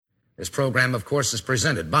This program, of course, is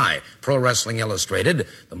presented by Pro Wrestling Illustrated,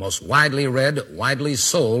 the most widely read, widely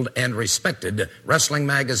sold, and respected wrestling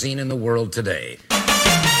magazine in the world today.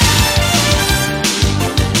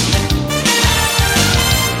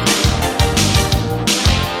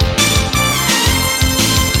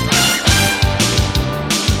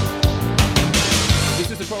 This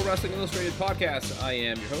is the Pro Wrestling Illustrated podcast. I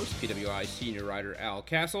am your host, PWI senior writer Al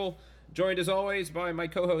Castle, joined as always by my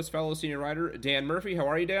co-host, fellow senior writer Dan Murphy. How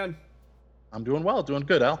are you, Dan? I'm doing well, doing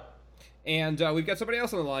good, Al. And we've got somebody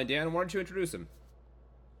else on the line, Dan. Why don't you introduce him?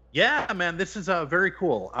 Yeah, man, this is very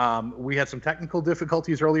cool. We had some technical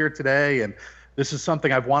difficulties earlier today, and this is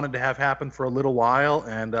something I've wanted to have happen for a little while,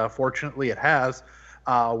 and fortunately it has.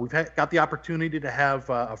 We've got the opportunity to have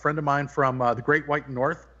a friend of mine from the Great White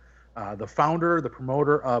North, the founder, the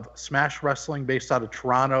promoter of Smash Wrestling based out of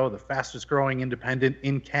Toronto, the fastest growing independent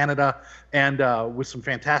in Canada, and with some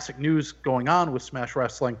fantastic news going on with Smash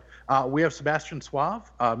Wrestling. We have Sebastian Suave,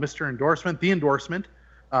 Mr. Endorsement, the Endorsement,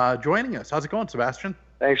 joining us. How's it going, Sebastian?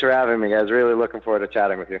 Thanks for having me, guys. Really looking forward to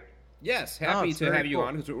chatting with you. Yes, happy to have you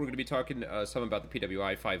on, because we're going to be talking some about the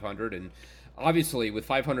PWI 500, and obviously with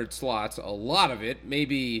 500 slots, a lot of it,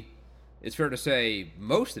 maybe it's fair to say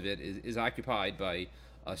most of it, is occupied by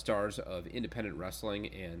stars of independent wrestling,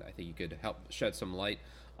 and I think you could help shed some light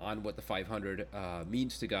on what the 500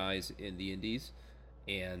 means to guys in the indies.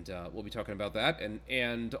 And we'll be talking about that.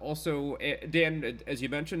 And also, Dan, as you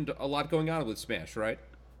mentioned, a lot going on with Smash, right?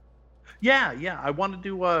 Yeah. I wanted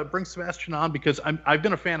to bring Sebastian on because I've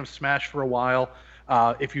been a fan of Smash for a while.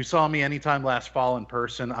 If you saw me anytime last fall in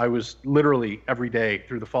person, I was literally every day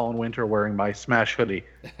through the fall and winter wearing my Smash hoodie.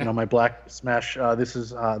 My black Smash. This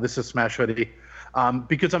is Smash hoodie.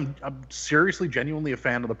 Because I'm seriously, genuinely a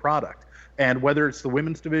fan of the product. And whether it's the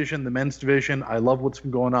women's division, the men's division, I love what's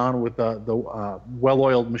been going on with the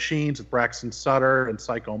well-oiled machines with Braxton Sutter and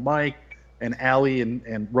Psycho Mike and Allie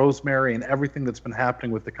and Rosemary and everything that's been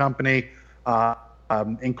happening with the company,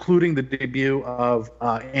 including the debut of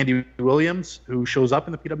Andy Williams, who shows up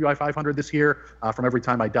in the PWI 500 this year from Every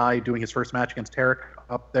Time I Die, doing his first match against Tarek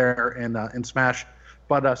up there in Smash.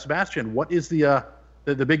 But Sebastian, what is the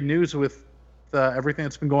big news with everything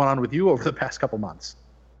that's been going on with you over the past couple months?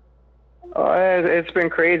 Oh, it's been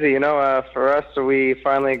crazy. For us, we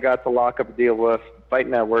finally got to lock up a deal with Fight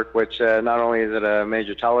Network, which not only is it a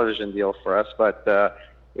major television deal for us, but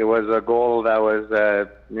it was a goal that was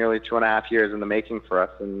nearly 2.5 years in the making for us.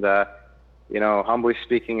 And, humbly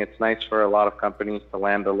speaking, it's nice for a lot of companies to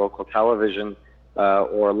land a local television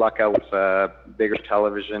or luck out with a bigger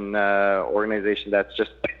television organization that's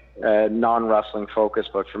just non-wrestling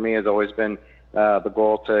focused. But for me, it's always been the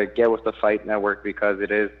goal to get with the Fight Network because it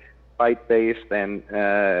is fight-based and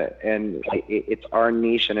it's our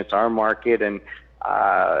niche and it's our market. And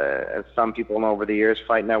as some people know over the years,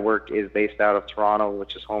 Fight Network is based out of Toronto,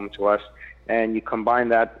 which is home to us. And you combine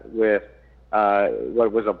that with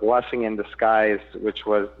what was a blessing in disguise, which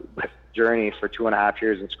was this journey for 2.5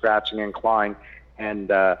 years and scratching and clawing,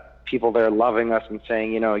 and people there loving us and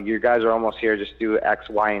saying, you guys are almost here, just do X,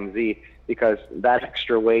 Y, and Z, because that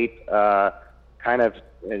extra weight kind of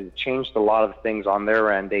changed a lot of things on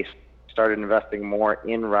their end. They started investing more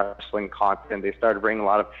in wrestling content. They started bringing a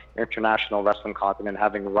lot of international wrestling content and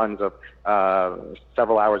having runs of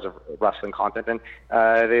several hours of wrestling content. And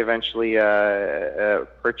they eventually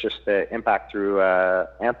purchased Impact through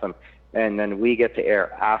Anthem. And then we get to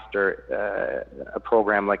air after a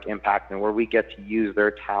program like Impact, and where we get to use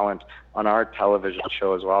their talent on our television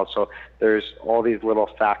show as well. So there's all these little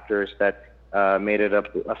factors that made it a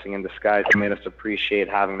blessing in disguise, made us appreciate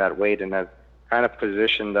having that weight, and has kind of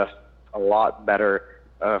positioned us a lot better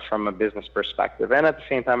from a business perspective. And at the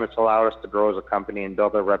same time, it's allowed us to grow as a company and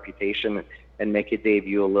build a reputation and make it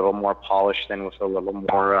debut a little more polished and with a little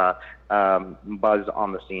more buzz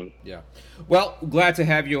on the scene. Yeah. Well, glad to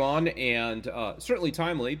have you on, and certainly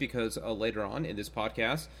timely, because later on in this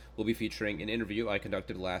podcast, we'll be featuring an interview I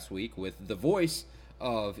conducted last week with the voice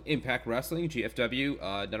of Impact Wrestling, GFW,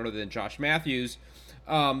 none other than Josh Matthews.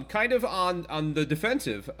 Kind of on the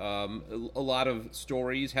defensive, a lot of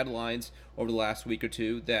stories, headlines over the last week or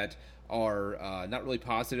two that are not really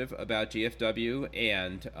positive about GFW,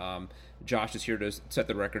 and Josh is here to set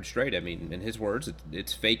the record straight. I mean, in his words,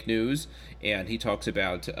 it's fake news, and he talks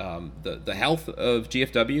about the health of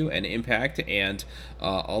GFW and Impact, and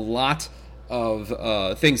a lot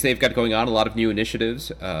of things they've got going on, a lot of new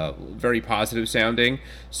initiatives, very positive sounding.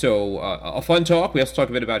 So a fun talk. We also talk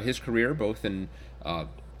a bit about his career, both in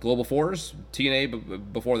Global Force,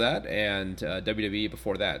 TNA before that, and WWE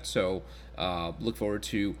before that. So look forward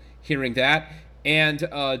to hearing that. And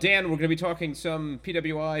Dan, we're going to be talking some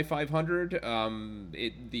PWI 500.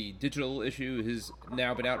 The digital issue has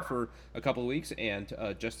now been out for a couple of weeks, and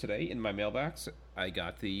just today in my mailbox, I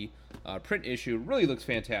got the print issue. It really looks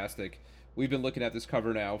fantastic. We've been looking at this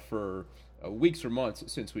cover now for weeks or months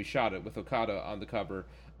since we shot it with Okada on the cover,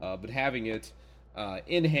 but having it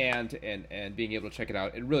in hand and being able to check it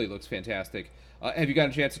out, it really looks fantastic. Have you got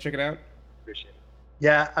a chance to check it out? Appreciate it.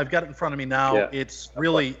 Yeah, I've got it in front of me now. Yeah. It's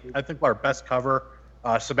really, I think, our best cover.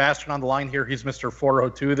 Sebastian on the line here. He's Mr.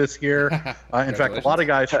 402 this year. In fact, a lot of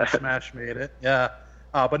guys from Smash made it. Yeah.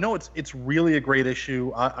 But no, it's really a great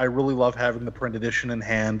issue. I really love having the print edition in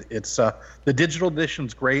hand. It's the digital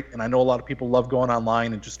edition's great, and I know a lot of people love going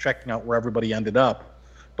online and just checking out where everybody ended up.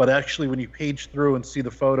 But actually, when you page through and see the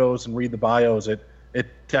photos and read the bios, it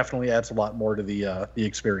definitely adds a lot more to the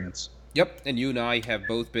experience. Yep, and you and I have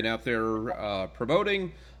both been out there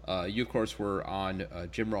promoting. You, of course, were on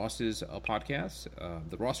Jim Ross's podcast,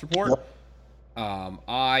 The Ross Report.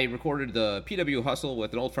 I recorded the PW Hustle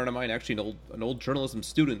with an old friend of mine, actually an old journalism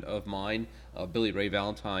student of mine, Billy Ray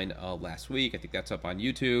Valentine, last week. I think that's up on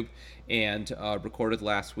YouTube. And recorded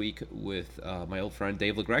last week with my old friend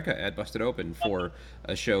Dave LaGreca at Busted Open for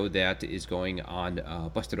a show that is going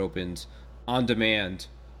on Busted Open's on-demand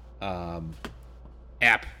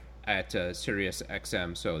app at Sirius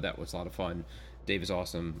XM, so that was a lot of fun. Dave is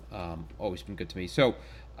awesome, always been good to me. So,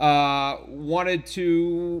 why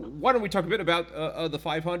don't we talk a bit about the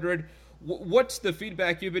 500? What's the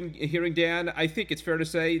feedback you've been hearing, Dan? I think it's fair to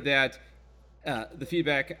say that the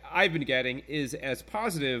feedback I've been getting is as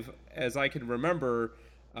positive as I can remember.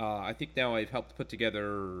 I think now I've helped put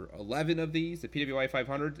together 11 of these, the PWI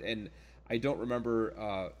 500, and I don't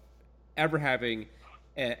remember ever having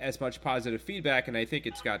as much positive feedback, and I think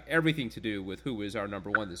it's got everything to do with who is our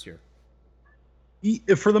number one this year.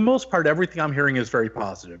 For the most part, everything I'm hearing is very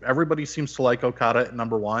positive. Everybody seems to like Okada at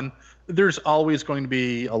number one. There's always going to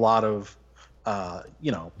be a lot of,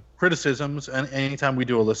 criticisms, and anytime we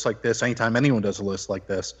do a list like this, anytime anyone does a list like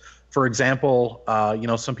this. For example,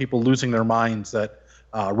 some people losing their minds that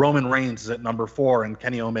Roman Reigns is at number 4 and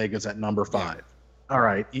Kenny Omega is at number 5. Yeah. All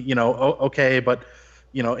right, okay, but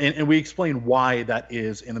and we explain why that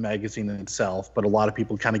is in the magazine in itself, but a lot of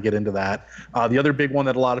people kind of get into that. The other big one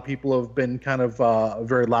that a lot of people have been kind of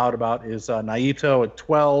very loud about is Naito at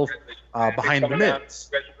 12, behind the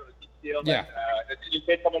Miz. Yeah.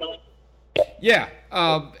 Yeah,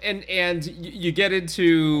 and you get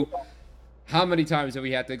into how many times have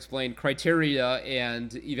we had to explain criteria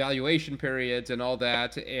and evaluation periods and all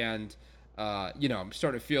that, and I'm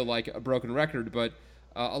starting to feel like a broken record, but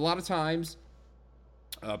a lot of times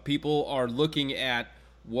people are looking at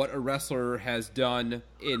what a wrestler has done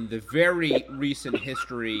in the very recent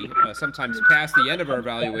history, sometimes past the end of our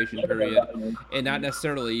evaluation period, and not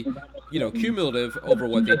necessarily, cumulative over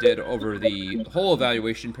what they did over the whole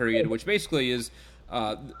evaluation period, which basically is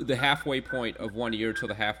the halfway point of 1 year to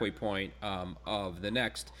the halfway point of the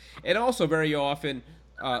next. And also very often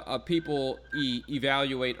people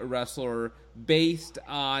evaluate a wrestler based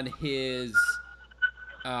on his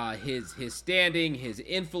standing, his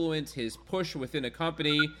influence, his push within a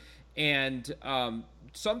company, and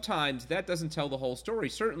sometimes that doesn't tell the whole story.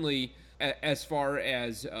 Certainly, as far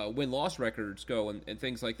as win-loss records go and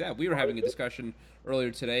things like that. We were having a discussion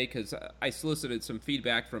earlier today because I solicited some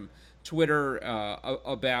feedback from Twitter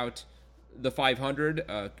about the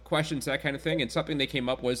 500, questions, that kind of thing, and something they came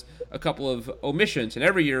up was a couple of omissions, and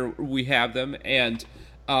every year we have them, and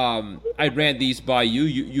I ran these by you.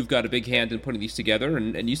 You've got a big hand in putting these together,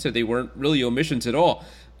 and you said they weren't really omissions at all.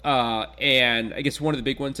 And I guess one of the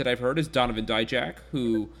big ones that I've heard is Donovan Dijak,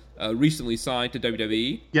 who recently signed to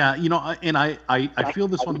WWE. Yeah, and I feel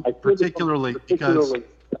this one particularly because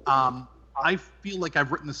I feel like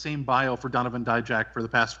I've written the same bio for Donovan Dijak for the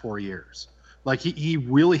past 4 years. Like, he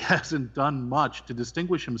really hasn't done much to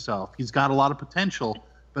distinguish himself. He's got a lot of potential,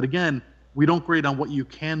 but again, we don't grade on what you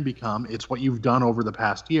can become. It's what you've done over the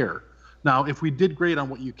past year. Now, if we did grade on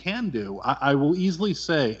what you can do, I will easily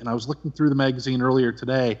say, and I was looking through the magazine earlier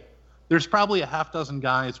today, there's probably a half dozen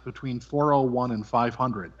guys between 401 and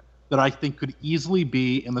 500 that I think could easily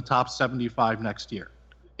be in the top 75 next year.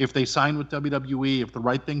 If they sign with WWE, if the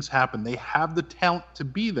right things happen, they have the talent to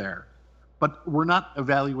be there. But we're not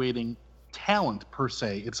evaluating talent per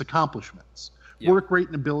se, it's accomplishments. Yeah. Work rate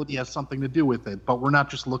and ability has something to do with it, but we're not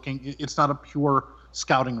just looking, it's not a pure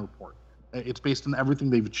scouting report. It's based on everything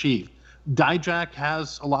they've achieved. Dijak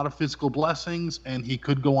has a lot of physical blessings, and he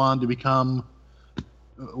could go on to become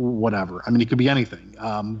whatever. I mean, he could be anything,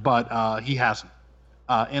 but he hasn't.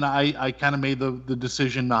 And I kind of made the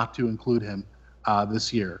decision not to include him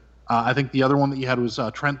this year. I think the other one that you had was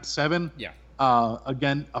Trent Seven. Yeah.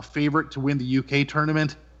 Again, a favorite to win the UK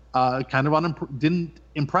tournament. Kind of didn't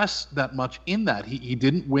impress that much in that. He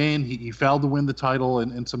didn't win. He failed to win the title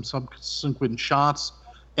in some subsequent shots.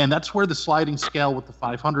 And that's where the sliding scale with the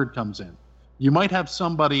 500 comes in. You might have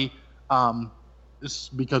somebody,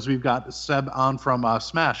 because we've got Seb on from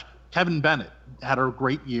Smash. Kevin Bennett had a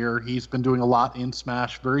great year. He's been doing a lot in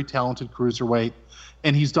Smash, very talented cruiserweight.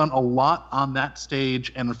 And he's done a lot on that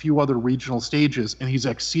stage and a few other regional stages, and he's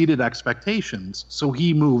exceeded expectations. So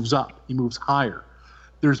he moves up. He moves higher.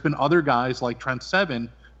 There's been other guys like Trent Seven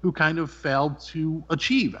who kind of failed to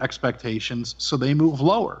achieve expectations, so they move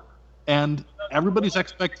lower. And everybody's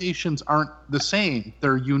expectations aren't the same.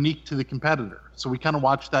 They're unique to the competitor. So we kind of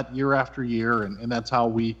watch that year after year, and that's how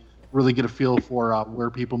we really get a feel for where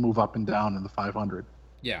people move up and down in the 500.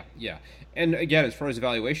 Yeah. And again, as far as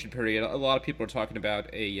evaluation period, a lot of people are talking about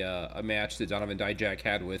a match that Donovan Dijak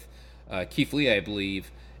had with Keith Lee, I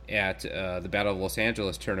believe, at the Battle of Los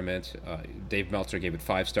Angeles tournament. Dave Meltzer gave it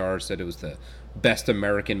 5 stars, said it was the best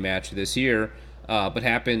American match this year, but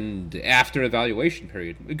happened after evaluation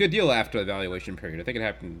period. A good deal after evaluation period. I think it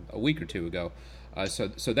happened a week or two ago. So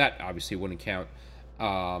that obviously wouldn't count.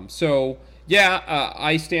 I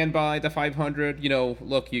stand by the 500.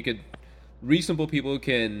 Look, reasonable people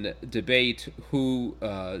can debate who,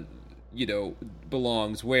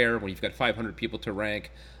 belongs where when you've got 500 people to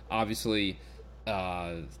rank. Obviously,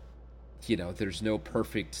 there's no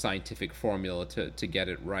perfect scientific formula to get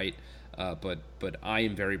it right. But I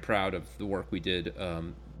am very proud of the work we did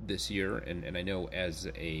this year, and I know as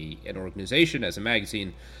an organization, as a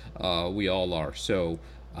magazine, we all are. So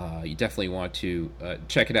you definitely want to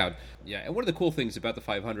check it out. Yeah, and one of the cool things about the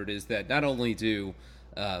 500 is that not only do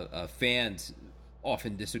fans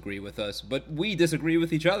often disagree with us, but we disagree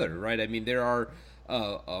with each other, right? I mean, there are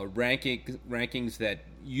rankings that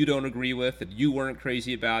you don't agree with, that you weren't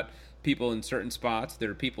crazy about, people in certain spots. There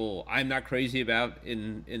are people I'm not crazy about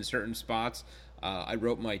in certain spots. I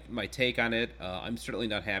wrote my take on it. I'm certainly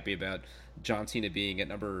not happy about John Cena being at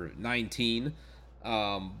number 19.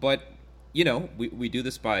 But, we do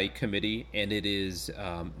this by committee, and it is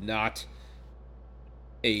not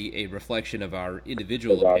a reflection of our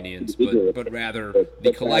individual opinions, but rather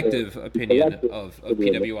the collective opinion of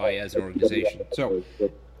PWI as an organization. So,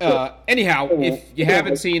 anyhow, if you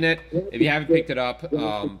haven't seen it, if you haven't picked it up,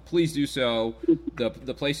 please do so.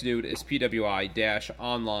 The place to do it is pwi-online.com.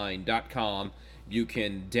 You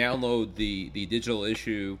can download the digital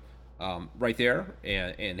issue right there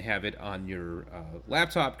and have it on your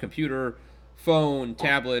laptop, computer, phone,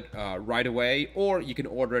 tablet right away, or you can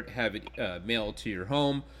order it, have it mailed to your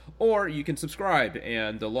home, or you can subscribe,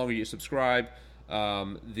 and the longer you subscribe,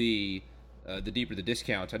 the deeper the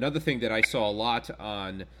discount. Another thing that I saw a lot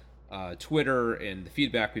on Twitter and the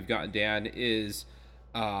feedback we've gotten, Dan, is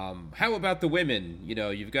how about the women?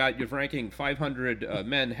 You're ranking 500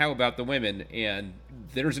 men. How about the women? And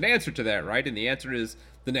there's an answer to that, right? And the answer is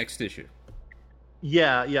the next issue.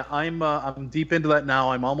 Yeah. I'm deep into that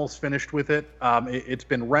now. I'm almost finished with it. It's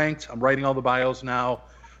been ranked. I'm writing all the bios now.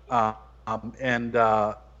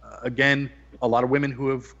 Again, a lot of women who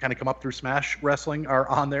have kind of come up through Smash Wrestling are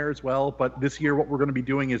on there as well. But this year, what we're going to be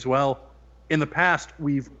doing as well, in the past,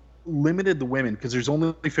 we've limited the women because there's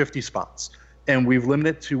only 50 spots. And we've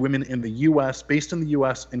limited it to women in the U.S., based in the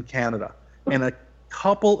U.S. and Canada. And a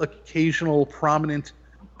couple occasional prominent,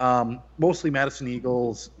 mostly Madison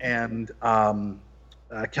Eagles and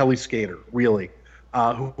Kelly Skater, really,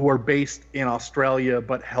 who are based in Australia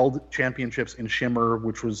but held championships in Shimmer,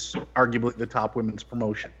 which was arguably the top women's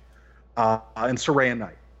promotion, and Saraya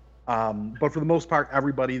Knight. But for the most part,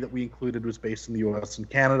 everybody that we included was based in the U.S. and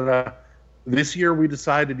Canada. This year, we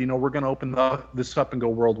decided, we're going to open this up and go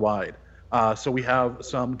worldwide. So we have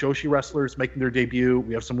some Joshi wrestlers making their debut.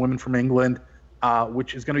 We have some women from England,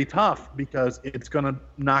 which is going to be tough because it's going to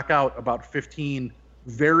knock out about 15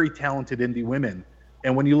 very talented indie women.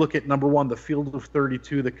 And when you look at, number one, the field of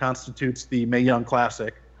 32 that constitutes the Mae Young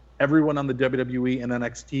Classic, everyone on the WWE and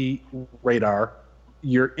NXT radar,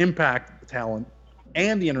 your Impact talent,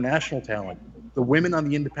 and the international talent, the women on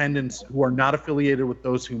the independents who are not affiliated with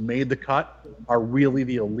those who made the cut are really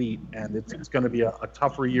the elite, and it's going to be a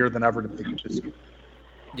tougher year than ever to make it this year.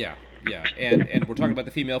 Yeah, and we're talking about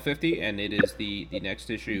the Female 50, and it is the next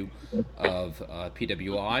issue of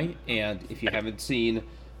PWI. And if you haven't seen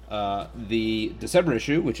the December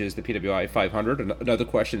issue, which is the PWI 500, another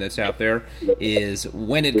question that's out there is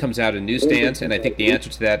when it comes out in newsstands, and I think the answer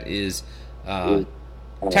to that is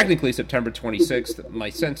technically September 26th.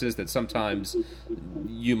 My sense is that sometimes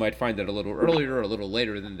you might find that a little earlier or a little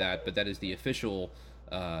later than that, but that is the official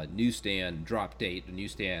newsstand drop date, the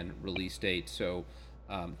newsstand release date. So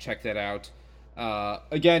check that out.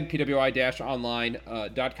 Again,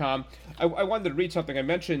 pwi-online.com. I wanted to read something. I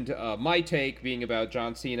mentioned my take being about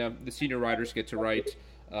John Cena. The senior writers get to write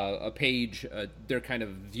a page, their kind of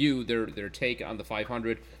view, their take on the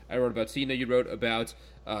 500. I wrote about Cena. You wrote about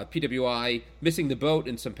PWI missing the boat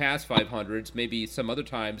in some past 500s, maybe some other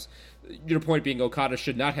times. Your point being Okada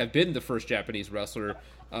should not have been the first Japanese wrestler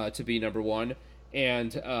to be number one.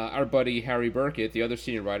 And our buddy Harry Burkett, the other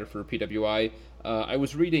senior writer for PWI, I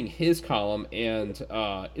was reading his column, and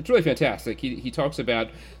it's really fantastic. He talks about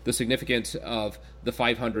the significance of the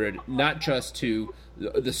 500, not just to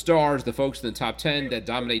the stars, the folks in the top 10 that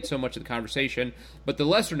dominate so much of the conversation, but the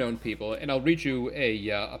lesser-known people. And I'll read you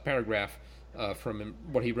a paragraph from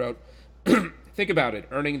what he wrote. Think about it.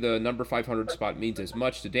 Earning the number 500 spot means as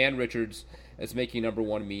much to Dan Richards as making number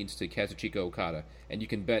one means to Kazuchika Okada. And you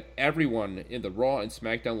can bet everyone in the Raw and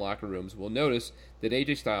SmackDown locker rooms will notice that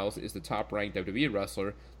AJ Styles is the top-ranked WWE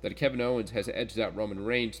wrestler, that Kevin Owens has edged out Roman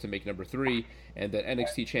Reigns to make number 3, and that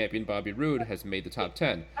NXT champion Bobby Roode has made the top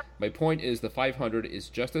 10. My point is the 500 is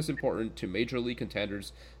just as important to major league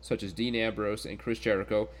contenders such as Dean Ambrose and Chris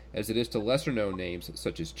Jericho as it is to lesser-known names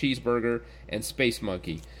such as Cheeseburger and Space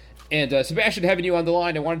Monkey. And Sebastian, having you on the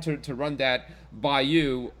line, I wanted to run that by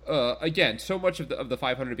you. Again, so much of the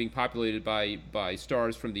 500 being populated by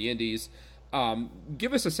stars from the indies.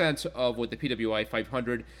 Give us a sense of what the PWI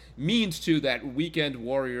 500 means to that weekend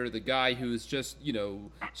warrior, the guy who's just,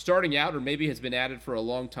 starting out or maybe has been at it for a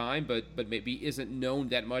long time, but maybe isn't known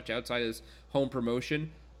that much outside his home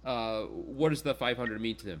promotion. What does the 500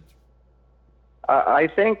 mean to him? I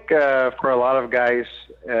think for a lot of guys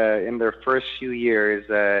in their first few years,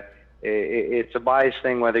 it's a biased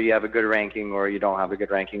thing whether you have a good ranking or you don't have a good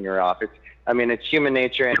ranking, you're off. It's human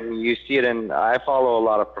nature, and you see it I follow a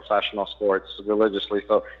lot of professional sports religiously.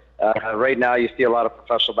 So right now you see a lot of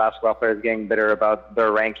professional basketball players getting bitter about their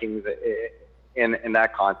rankings in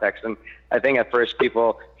that context. And I think at first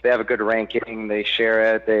people, if they have a good ranking, they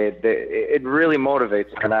share it. It really motivates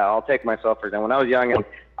them. And I'll take myself for example. When I was young and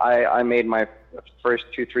I made my first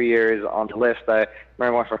 2-3 years on the list, I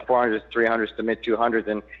remember going from 400s, 300s to mid 200s,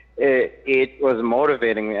 and it was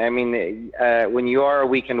motivating me. When you are a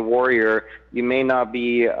weekend warrior, you may not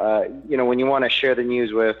be, when you want to share the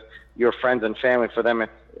news with your friends and family, for them,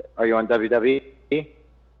 are you on WWE?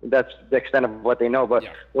 That's the extent of what they know. But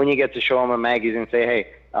when you get to show them a magazine and say, hey,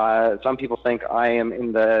 some people think I am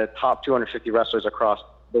in the top 250 wrestlers across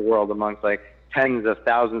the world amongst tens of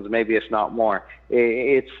thousands, maybe if not more.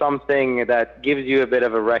 It's something that gives you a bit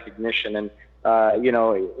of a recognition. And,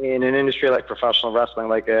 in an industry like professional wrestling,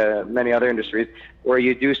 like many other industries, where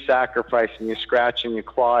you do sacrifice and you scratch and you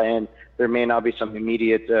claw and there may not be some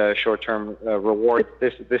immediate short-term reward,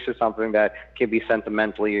 this is something that can be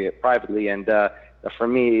sentimentally, privately. And for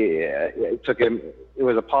me, it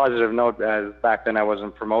was a positive note, as back then I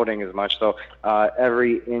wasn't promoting as much. So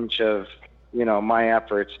every inch of, my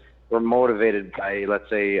efforts were motivated by, let's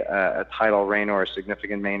say, a title reign or a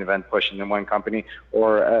significant main event push in one company,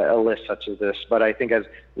 or a list such as this. But I think as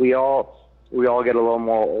we all get a little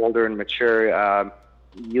more older and mature,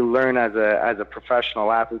 you learn as a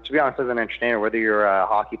professional athlete, to be honest, as an entertainer, whether you're a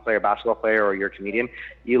hockey player, basketball player, or you're a comedian,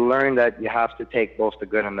 you learn that you have to take both the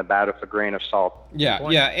good and the bad with a grain of salt. Yeah,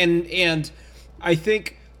 and I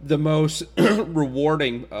think the most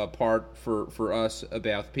rewarding part for us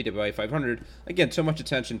about the PWI 500, again, so much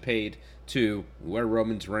attention paid to where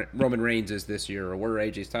Roman Reigns is this year or where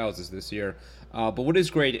AJ Styles is this year. But what is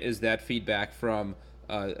great is that feedback from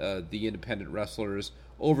the independent wrestlers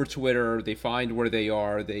over Twitter. They find where they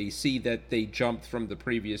are. They see that they jumped from the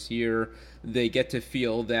previous year. They get to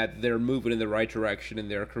feel that they're moving in the right direction in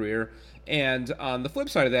their career. And on the flip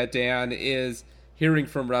side of that, Dan, is hearing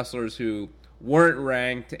from wrestlers who weren't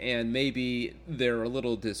ranked and maybe they're a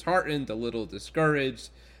little disheartened, a little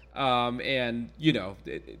discouraged, and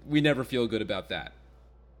we never feel good about that.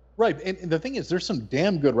 Right, and the thing is, there's some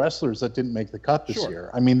damn good wrestlers that didn't make the cut this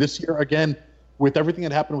year. This year, again, with everything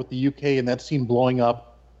that happened with the UK and that scene blowing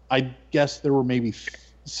up, I guess there were maybe,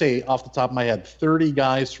 say, off the top of my head, 30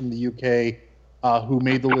 guys from the UK who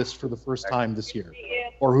made the list for the first time this year,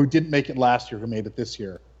 or who didn't make it last year who made it this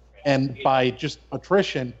year. And by just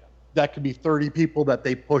attrition, that could be 30 people that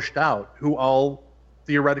they pushed out who all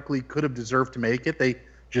theoretically could have deserved to make it. They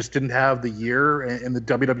just didn't have the year and the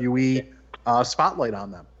WWE spotlight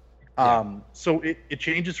on them. So it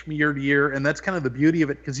changes from year to year, and that's kind of the beauty of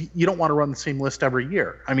it, because you don't want to run the same list every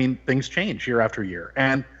year. Things change year after year.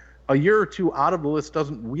 And a year or two out of the list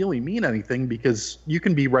doesn't really mean anything, because you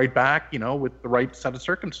can be right back, with the right set of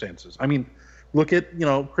circumstances. Look at,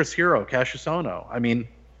 Chris Hero, Cassius Ohno.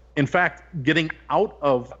 In fact, getting out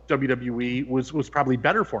of WWE was probably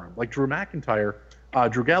better for him. Like Drew McIntyre,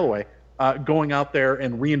 Drew Galloway, going out there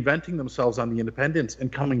and reinventing themselves on the independents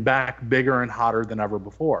and coming back bigger and hotter than ever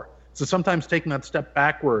before. So sometimes taking that step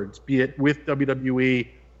backwards, be it with WWE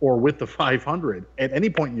or with the 500 at any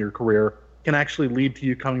point in your career, can actually lead to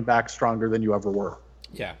you coming back stronger than you ever were.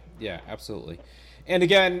 Yeah, absolutely. And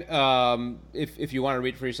again, if you want to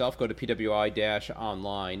read it for yourself, go to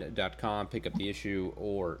pwi-online.com, pick up the issue,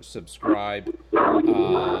 or subscribe.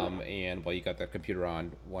 And while you got that computer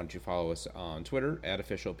on, why don't you follow us on Twitter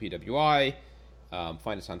 @officialpwi,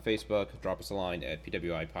 find us on Facebook, drop us a line at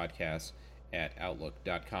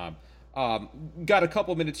pwipodcast@outlook.com. Got a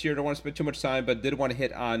couple minutes here, don't want to spend too much time, but did want to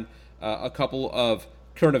hit on a couple of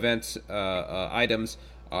current events items.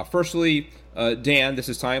 Firstly, Dan, this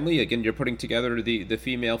is timely. Again, you're putting together the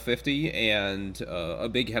Female 50, and a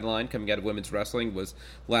big headline coming out of women's wrestling was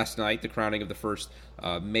last night, the crowning of the first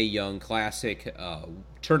Mae Young Classic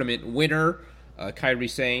tournament winner, Kairi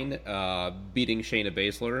Sane, beating Shayna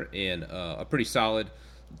Baszler in a pretty solid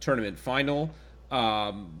tournament final.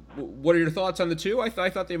 What are your thoughts on the two? I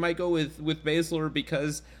thought they might go with Baszler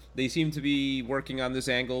because they seem to be working on this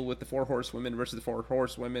angle with the 4 horsewomen versus the 4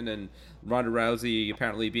 horsewomen, and Ronda Rousey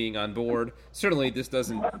apparently being on board. Certainly, this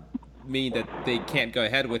doesn't mean that they can't go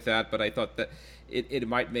ahead with that, but I thought that it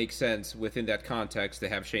might make sense within that context to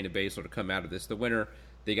have Shayna Baszler to come out of this the winner.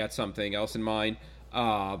 They got something else in mind.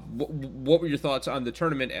 What were your thoughts on the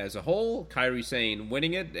tournament as a whole? Kairi Sane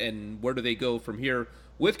winning it, and where do they go from here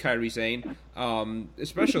with Kairi Sane,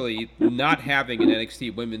 especially not having an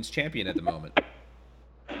NXT Women's Champion at the moment?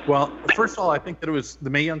 Well, first of all, I think that the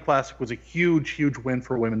Mae Young Classic was a huge, huge win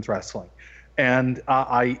for women's wrestling. And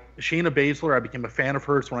Shayna Baszler, I became a fan of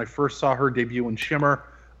hers when I first saw her debut in Shimmer.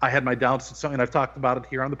 I had my doubts at something, and I've talked about it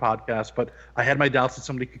here on the podcast, but I had my doubts that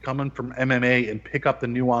somebody could come in from MMA and pick up the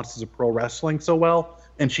nuances of pro wrestling so well,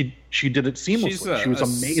 and she did it seamlessly. She was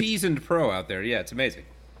amazing. Seasoned pro out there. Yeah, it's amazing.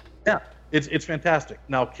 Yeah, it's fantastic.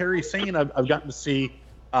 Now, Kairi Sane, I've gotten to see.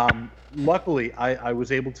 Luckily, I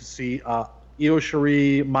was able to see Io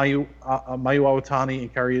Shirai, Mayu Iwatani,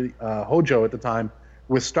 and Kairi Hojo at the time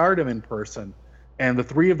with Stardom in person, and the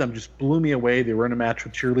three of them just blew me away. They were in a match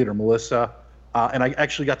with cheerleader Melissa, and I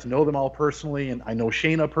actually got to know them all personally, and I know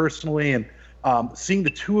Shayna personally, and seeing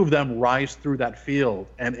the two of them rise through that field,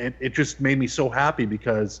 and it just made me so happy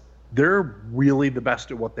because they're really the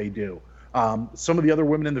best at what they do. Some of the other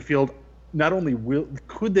women in the field not only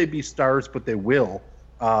could they be stars, but they will.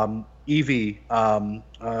 Evie,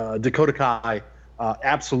 Dakota Kai,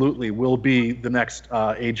 absolutely will be the next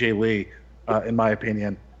AJ Lee, in my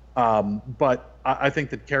opinion. But I think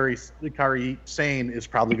that Kairi Sane is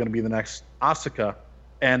probably going to be the next Asuka.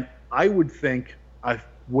 And I would think, I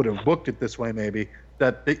would have booked it this way maybe,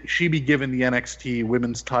 that she be given the NXT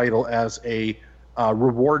women's title as a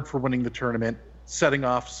reward for winning the tournament, setting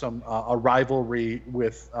off a rivalry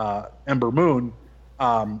with Ember Moon,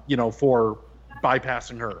 for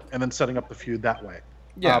bypassing her and then setting up the feud that way.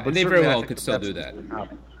 Yeah, but they very well could still do that.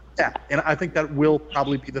 Yeah, and I think that will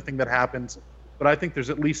probably be the thing that happens. But I think there's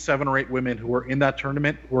at least 7 or 8 women who are in that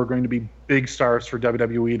tournament who are going to be big stars for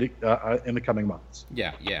WWE in the coming months.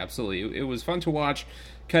 Yeah, absolutely. It was fun to watch,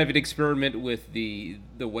 kind of an experiment with the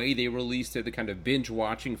way they released it, the kind of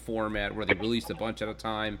binge-watching format where they released a bunch at a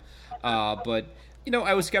time. But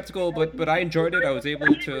I was skeptical, but I enjoyed it. I was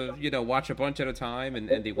able to, watch a bunch at a time,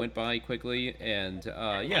 and they went by quickly. And,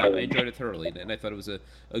 I enjoyed it thoroughly. And I thought it was a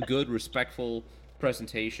good, respectful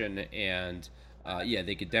presentation. And,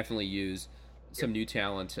 they could definitely use some new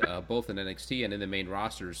talent, both in NXT and in the main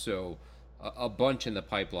roster. So a bunch in the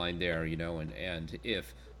pipeline there, and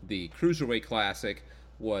if the Cruiserweight Classic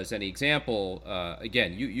was any example,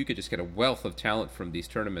 again, you could just get a wealth of talent from these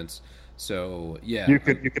tournaments. So you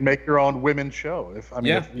could make your own women's show. If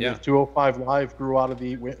 205 Live grew out of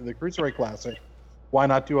the Cruiserweight Classic, why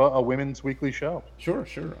not do a women's weekly show? Sure.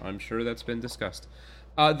 I'm sure that's been discussed.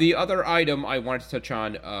 The other item I wanted to touch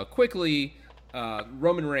on quickly,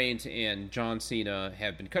 Roman Reigns and John Cena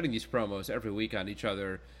have been cutting these promos every week on each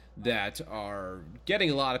other that are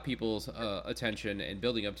getting a lot of people's attention and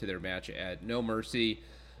building up to their match at No Mercy.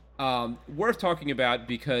 Worth talking about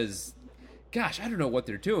because, gosh, I don't know what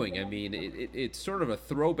they're doing. I mean, it's sort of a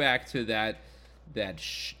throwback to that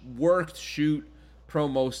worked shoot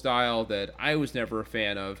promo style that I was never a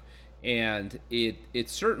fan of, and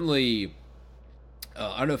it's certainly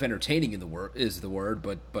I don't know if entertaining is the word,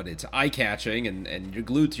 but it's eye-catching, and you're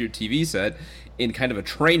glued to your TV set in kind of a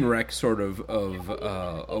train wreck sort of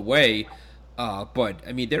a way. But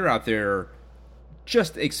I mean, they're out there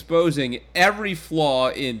just exposing every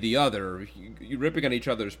flaw in the other. ripping on each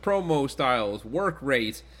other's promo styles, work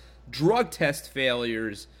rates, drug test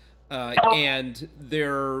failures, and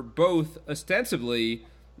they're both ostensibly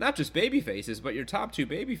not just baby faces, but your top two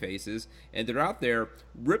baby faces, and they're out there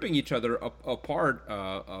ripping each other apart,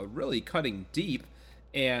 really cutting deep,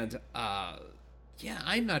 and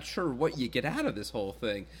I'm not sure what you get out of this whole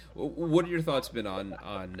thing. What are your thoughts been on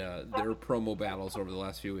their promo battles over the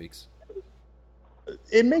last few weeks?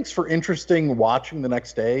 It makes for interesting watching the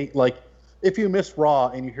next day. Like, if you miss Raw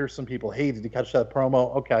and you hear some people, hey, did you catch that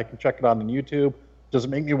promo? Okay, I can check it out on YouTube. Does it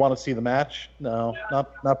make me want to see the match? No,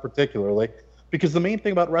 not particularly. Because the main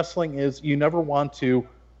thing about wrestling is you never want to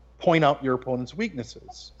point out your opponent's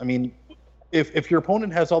weaknesses. I mean, if your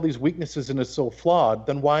opponent has all these weaknesses and is so flawed,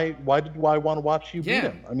 then why do I want to watch you beat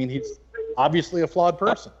him? I mean, he's obviously a flawed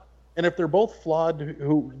person. And if they're both flawed,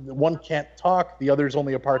 who one can't talk, the other's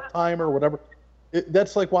only a part-timer or whatever,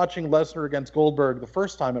 that's like watching Lesnar against Goldberg the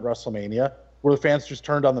first time at WrestleMania, where the fans just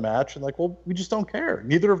turned on the match and like, well, we just don't care.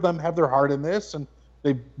 Neither of them have their heart in this, and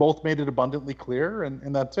they both made it abundantly clear,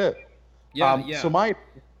 and that's it. So my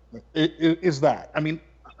is that. I mean,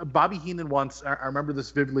 Bobby Heenan once, I remember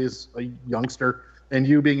this vividly as a youngster, and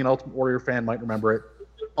you being an Ultimate Warrior fan might remember it.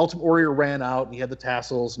 Ultimate Warrior ran out, and he had the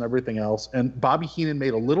tassels and everything else, and Bobby Heenan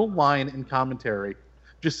made a little line in commentary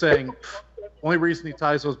just saying, only reason he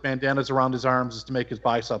ties those bandanas around his arms is to make his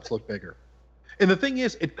biceps look bigger. And the thing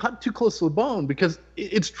is, it cut too close to the bone because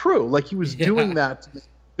it's true. Like, he was doing that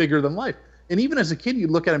bigger than life. And even as a kid,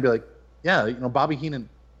 you'd look at him and be like, yeah, Bobby Heenan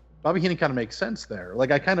kind of makes sense there.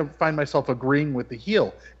 Like, I kind of find myself agreeing with the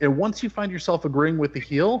heel. And once you find yourself agreeing with the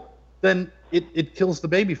heel, then it kills the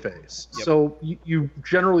babyface. Yep. So you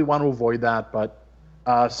generally want to avoid that, but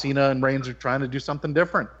Cena and Reigns are trying to do something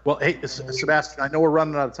different. Well, hey, Sebastian, I know we're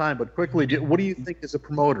running out of time, but quickly, what do you think as a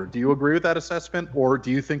promoter? Do you agree with that assessment, or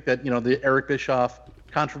do you think that, the Eric Bischoff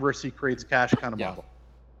controversy creates cash kind of model?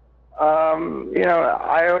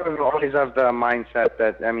 I always have the mindset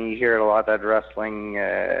that, you hear it a lot, that wrestling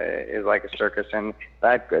is like a circus, and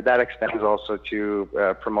that extends also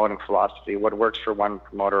to promoting philosophy. What works for one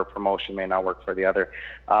promoter or promotion may not work for the other.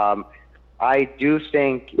 I do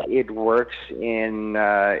think it works in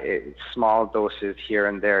small doses here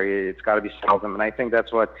and there. It's got to be seldom, and I think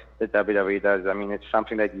that's what the WWE does. It's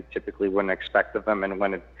something that you typically wouldn't expect of them, and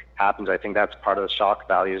when it happens, I think that's part of the shock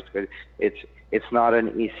values, because it's not an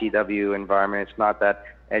ECW environment. It's not that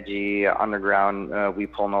edgy underground, we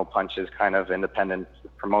pull no punches kind of independent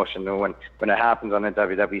promotion. When it happens on the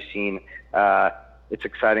WWE scene, it's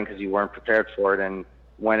exciting because you weren't prepared for it. And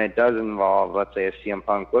when it does involve, let's say, a CM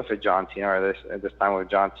Punk with a John Cena, or this time with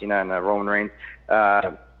John Cena and Roman Reigns,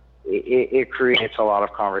 it creates a lot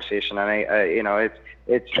of conversation. And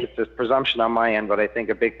it's a presumption on my end, but I think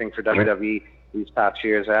a big thing for WWE these past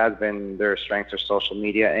years has been their strength of social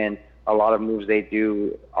media, and a lot of moves they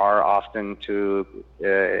do are often to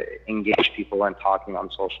engage people and talking on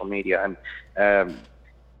social media. And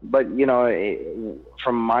but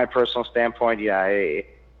from my personal standpoint, I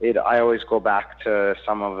always go back to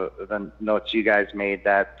some of the notes you guys made,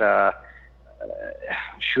 that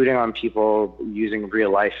shooting on people using real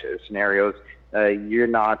life scenarios, you're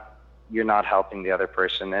not helping the other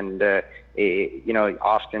person. And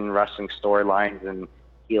often wrestling storylines and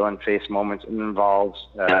heel and face moments involves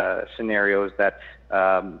scenarios that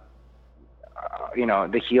the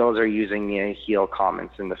heels are using the heel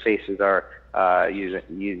comments and the faces are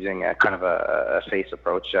using a kind of a face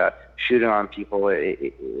approach. Shooting on people,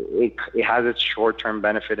 it has its short-term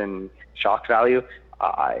benefit and shock value.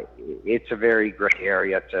 It's a very gray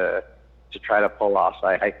area to try to pull off.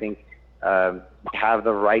 I think have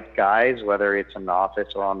the right guys, whether it's in the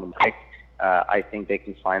office or on the mic, I think they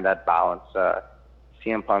can find that balance.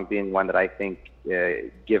 CM Punk being one that I think,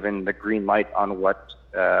 given the green light on what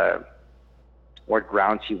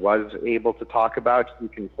grounds he was able to talk about, he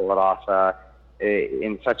can pull it off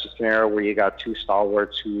in such a scenario where you got two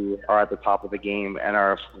stalwarts who are at the top of the game and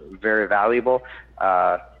are very valuable.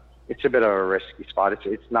 It's a bit of a risky spot.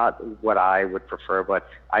 It's not what I would prefer, but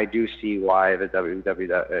I do see why the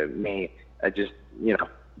WWE may just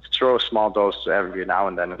throw a small dose every now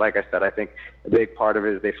and then. Like I said, I think a big part of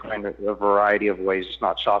it is they find a variety of ways, just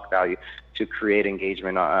not shock value, to create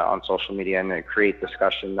engagement on social media and create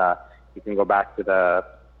discussion. You can go back to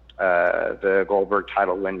the Goldberg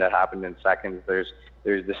title win that happened in seconds. There's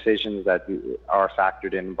decisions that are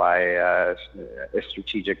factored in by a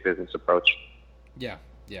strategic business approach. Yeah,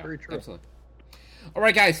 very true. Absolutely. All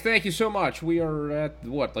right, guys, thank you so much. We are at, the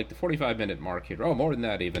 45-minute mark here. Oh, more than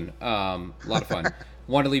that even. A lot of fun.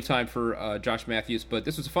 Want to leave time for Josh Matthews, but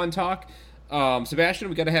this was a fun talk. Sebastian,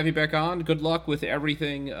 we got to have you back on. Good luck with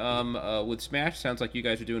everything with Smash. Sounds like you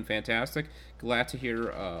guys are doing fantastic. Glad to hear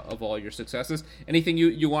of all your successes. Anything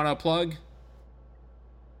you want to plug?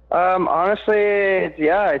 Honestly,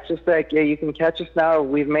 it's just like you can catch us now.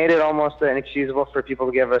 We've made it almost inexcusable for people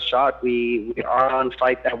to give us a shot. We are on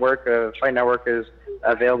Fight Network. Fight Network is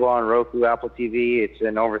available on Roku, Apple TV. It's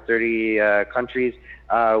in over 30 countries.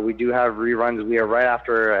 We do have reruns. We are right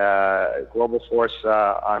after Global Force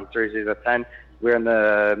on Thursdays at 10. We're in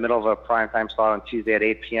the middle of a primetime slot on Tuesday at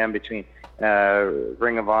 8 p.m. between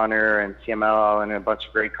Ring of Honor and CMLL and a bunch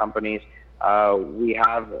of great companies. We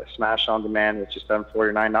have Smash On Demand, which is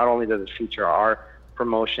 $7.49. Not only does it feature our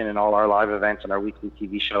promotion and all our live events and our weekly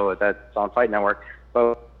TV show that's on Fight Network,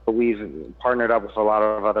 but we've partnered up with a lot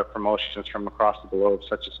of other promotions from across the globe,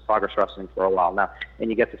 such as Progress Wrestling for a while now, and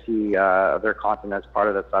you get to see their content as part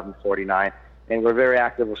of that $7.49. And we're very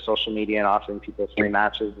active with social media and offering people free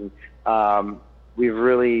matches, and we've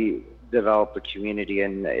really developed a community,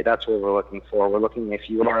 and that's what we're looking for. We're looking, if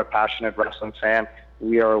you are a passionate wrestling fan,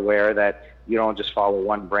 we are aware that you don't just follow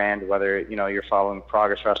one brand, whether you're following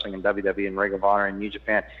Progress Wrestling and WWE and Ring of Honor and New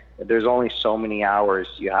Japan. There's only so many hours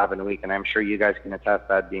you have in a week, and I'm sure you guys can attest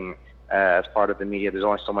that being as part of the media, there's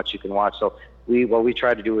only so much you can watch. So what we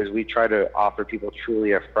try to do is we try to offer people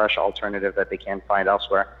truly a fresh alternative that they can't find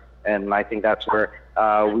elsewhere, and I think that's where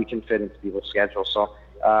we can fit into people's schedule. So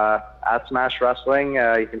at Smash Wrestling,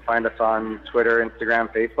 you can find us on Twitter,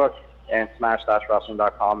 Instagram, Facebook, and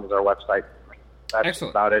smash-wrestling.com is our website. That's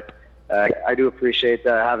Excellent. About it. I do appreciate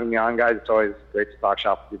having me on, guys. It's always great to talk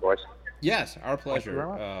shop with you boys. Yes, our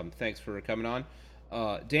pleasure. Thanks for coming on.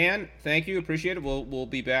 Dan, thank you. Appreciate it. We'll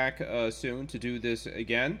be back soon to do this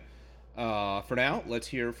again. For now, let's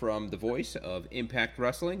hear from the voice of Impact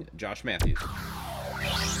Wrestling, Josh Matthews.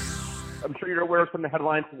 I'm sure you're aware of some of the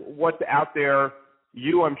headlines. What's out there?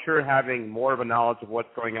 You, I'm sure, having more of a knowledge of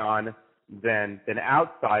what's going on than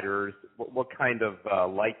outsiders. What kind of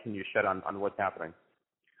light can you shed on what's happening?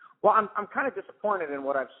 Well, I'm kind of disappointed in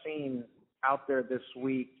what I've seen out there this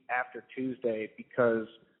week after Tuesday, because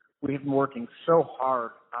we've been working so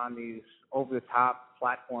hard on these over-the-top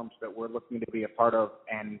platforms that we're looking to be a part of,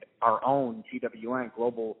 and our own GWN,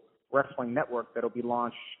 Global Wrestling Network, that'll be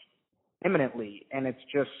launched imminently. And it's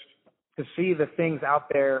just to see the things out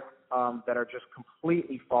there that are just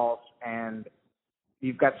completely false, and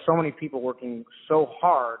you've got so many people working so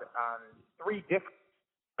hard on 3 different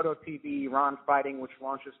TV, Ron Fighting, which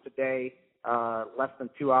launches today, less than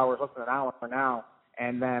 2 hours, less than an hour now,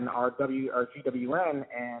 and then our GWN,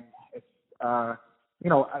 and it's,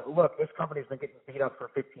 look, this company's been getting beat up for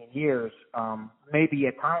 15 years, maybe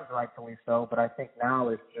at times rightfully so, but I think now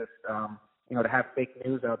is just, to have fake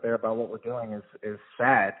news out there about what we're doing is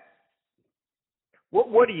sad.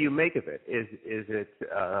 What do you make of it? Is it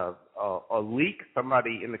a leak?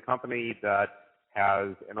 Somebody in the company that has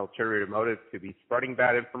an ulterior motive to be spreading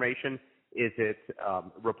bad information? Is it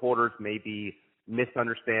reporters maybe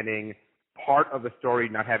misunderstanding part of the story,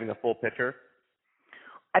 not having a full picture?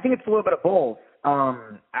 I think it's a little bit of both.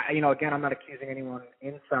 Again, I'm not accusing anyone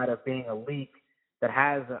inside of being a leak that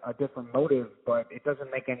has a different motive, but it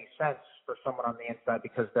doesn't make any sense for someone on the inside,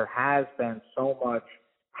 because there has been so much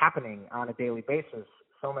happening on a daily basis,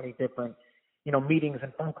 so many different, meetings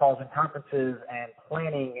and phone calls and conferences and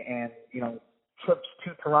planning and, trips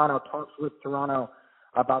to Toronto, talks with Toronto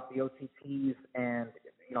about the OTPs and,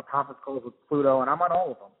 conference calls with Pluto, and I'm on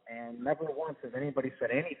all of them. And never once has anybody said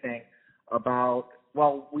anything about,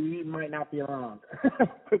 well, we might not be around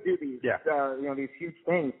to do these, these huge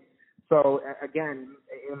things. So again,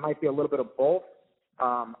 it might be a little bit of both.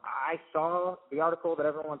 I saw the article that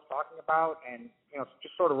everyone's talking about, and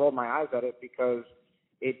just sort of rolled my eyes at it because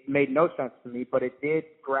it made no sense to me, but it did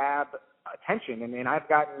grab attention. And I've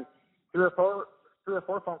gotten three or four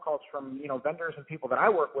phone calls from vendors and people that I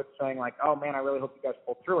work with saying like, "Oh man, I really hope you guys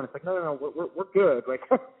pull through." And it's like, no, we're good. Like,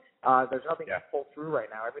 there's nothing to pull through right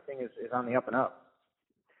now. Everything is on the up and up.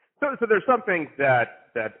 So there's some things that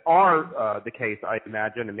are the case, I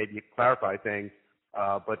imagine, and maybe you can clarify things.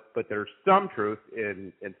 But there's some truth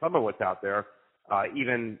in some of what's out there.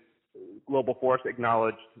 Even Global Force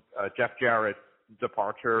acknowledged Jeff Jarrett's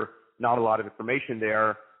departure. Not a lot of information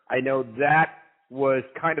there. I know that was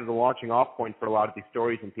kind of the launching off point for a lot of these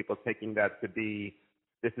stories, and people taking that to be,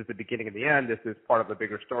 this is the beginning of the end. This is part of a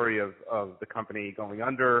bigger story of the company going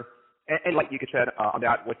under. And like you could shed on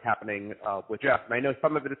that, what's happening with Jeff. And I know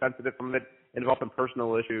some of it is sensitive, some of it involves some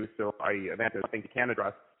personal issues, so I imagine it's something you can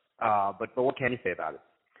address. But what can you say about it?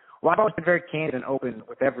 Well, I've always been very candid and open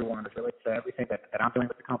with everyone as it relates to everything that I'm doing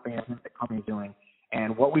with the company and everything the company is doing.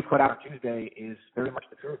 And what we put out on Tuesday is very much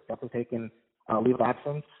the truth. Definitely taken leave of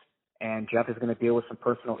absence and Jeff is going to deal with some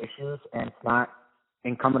personal issues, and it's not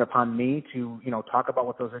incumbent upon me to, talk about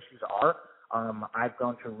what those issues are. I've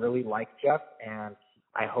grown to really like Jeff, and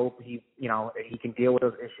I hope he can deal with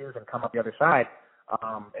those issues and come up the other side.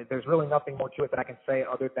 There's really nothing more to it that I can say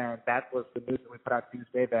other than that was the news that we put out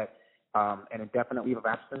Tuesday, that an indefinite leave of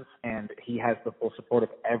absence, and he has the full support of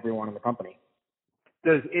everyone in the company.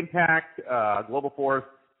 Does Impact Global Force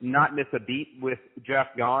not miss a beat with Jeff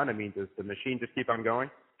gone? I mean, does the machine just keep on going?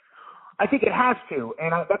 I think it has to,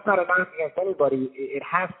 and that's not a knock against anybody. It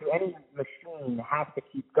has to. Any machine has to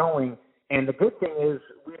keep going. And the good thing is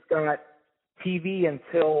we've got TV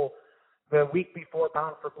until the week before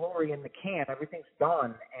Bound for Glory in the can. Everything's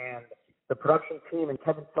done, and the production team and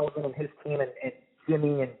Kevin Sullivan and his team and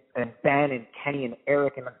Jimmy and Ben and Kenny and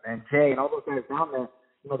Eric and Jay and all those guys down there,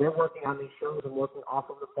 they're working on these shows and working off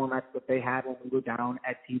of the formats that they had when we were down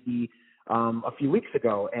at TV a few weeks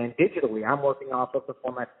ago. And digitally, I'm working off of the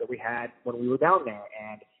formats that we had when we were down there.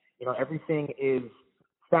 And, everything is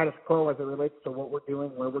status quo as it relates to what we're doing,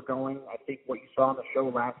 where we're going. I think what you saw on the show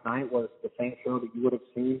last night was the same show that you would have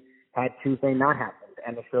seen had Tuesday not happened.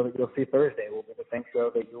 And the show that you'll see Thursday will be the same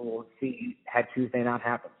show that you will see had Tuesday not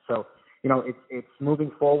happened. So, it's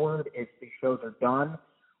moving forward. If these shows are done,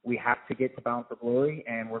 we have to get to Bound for Glory,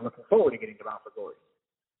 and we're looking forward to getting to Bound for Glory.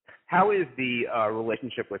 How is the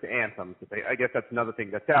relationship with Anthem? I guess that's another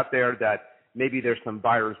thing that's out there, that maybe there's some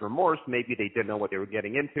buyer's remorse. Maybe they didn't know what they were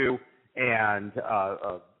getting into, and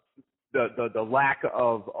the lack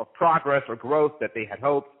of progress or growth that they had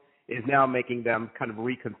hoped is now making them kind of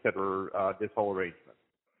reconsider this whole arrangement.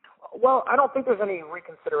 Well, I don't think there's any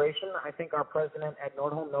reconsideration. I think our president, Ed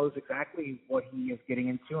Nordholm, knows exactly what he is getting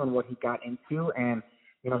into and what he got into, and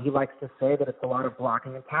he likes to say that it's a lot of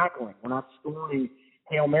blocking and tackling. We're not scoring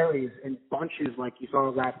Hail Marys in bunches like you saw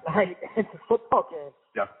last night in the football game.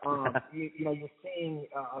 Yeah. You're seeing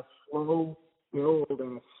a slow build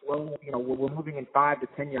and a slow, we're moving in 5 to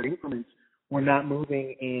 10 yard increments. We're not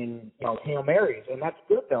moving in, Hail Marys. And that's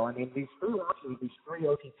good, though. I mean, these 3 launches, these 3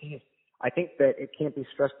 OTTs, I think that it can't be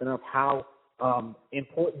stressed enough how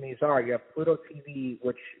important these are. You have Pluto TV,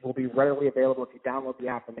 which will be readily available if you download the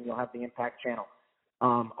app, and then you'll have the Impact channel.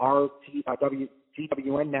 Our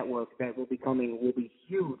GWN network that will be coming will be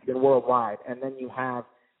huge and worldwide. And then you have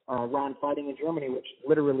Ron Fighting in Germany, which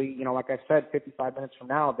literally, like I said, 55 minutes from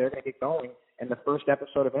now, they're going to get going. And the first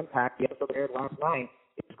episode of Impact, the episode that aired last night,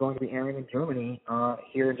 is going to be airing in Germany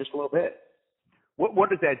here in just a little bit.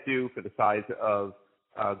 What does that do for the size of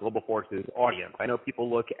Global Force's audience? I know people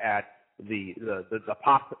look at the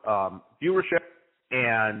pop viewership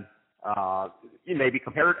and you maybe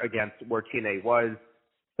compare it against where TNA was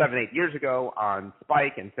 7-8 years ago on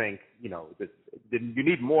Spike and think, you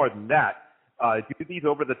need more than that. Do these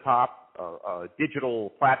over-the-top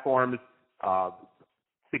digital platforms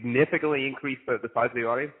significantly increase the size of the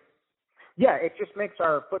audience? Yeah, it just makes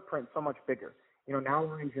our footprint so much bigger. Now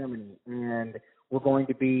we're in Germany, and we're going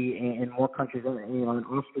to be in more countries, in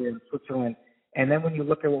Austria and Switzerland. And then when you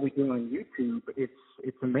look at what we do on YouTube,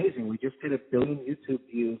 it's amazing. We just hit 1 billion YouTube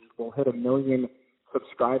views. We'll hit 1 million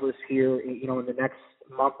subscribers here, in the next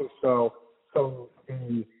month or so. So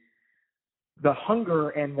the hunger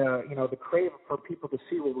and the crave for people to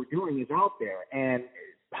see what we're doing is out there. And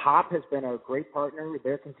Pop has been a great partner.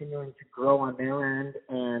 They're continuing to grow on their end,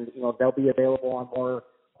 and they'll be available on more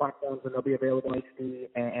platforms, and they'll be available in HD,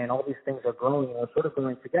 and all these things are growing, and they're sort of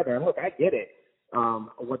going together. And look, I get it,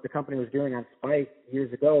 what the company was doing on Spike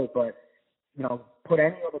years ago, but put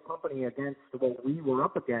any other company against what we were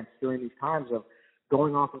up against during these times of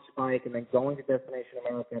going off of Spike and then going to Destination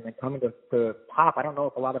America and then coming to Pop. I don't know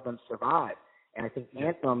if a lot of them survive. And I think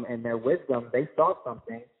Anthem and their wisdom, they saw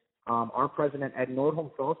something. Our president, Ed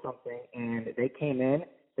Nordholm, saw something, and they came in,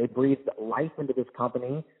 they breathed life into this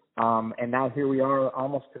company, and now here we are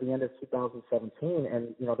almost to the end of 2017,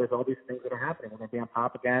 and, there's all these things that are happening. We're going to be on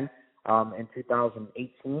Pop again in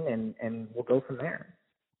 2018, and we'll go from there.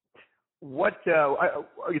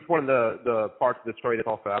 I guess one of the parts of the story that's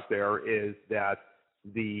also out there is that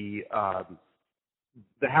the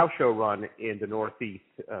house show run in the Northeast,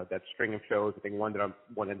 that string of shows, I think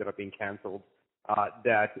one ended up being canceled,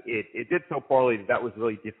 that it did so poorly that was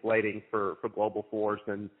really deflating for Global Force,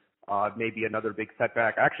 and maybe another big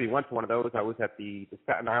setback. I actually went to one of those. I was at the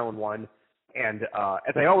Staten Island one, and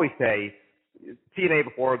as I always say, TNA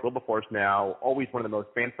before, Global Force now, always one of the most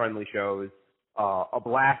fan-friendly shows, a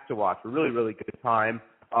blast to watch, a really, really good time.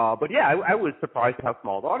 But yeah, I was surprised at how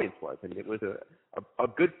small the audience was. I mean, it was a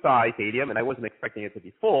good-sized stadium, and I wasn't expecting it to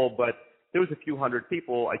be full, but there was a few hundred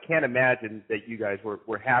people. I can't imagine that you guys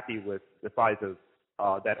were happy with the size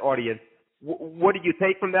of that audience. What did you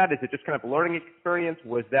take from that? Is it just kind of a learning experience?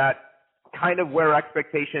 Was that kind of where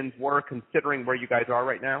expectations were, considering where you guys are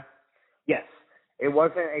right now? Yes, it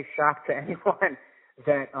wasn't a shock to anyone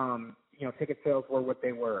that ticket sales were what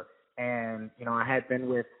they were, and I had been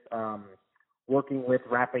working with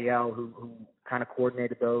Raphael, who kind of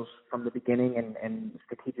coordinated those from the beginning, and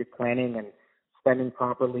strategic planning and spending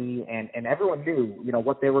properly, and everyone knew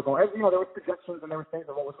what they were going. There were projections and there were things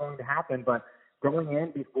of what was going to happen, but going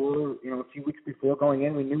in before, a few weeks before going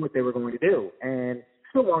in, we knew what they were going to do, and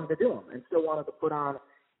still wanted to do them, and still wanted to put on,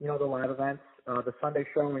 the live events. The Sunday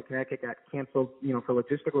show in Connecticut got canceled, for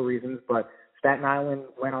logistical reasons, but Staten Island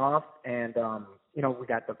went off, and, we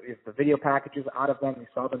got the video packages out of them. We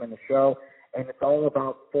saw them in the show, and it's all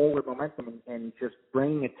about forward momentum and just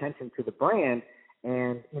bringing attention to the brand.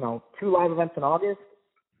 And, 2 live events in August,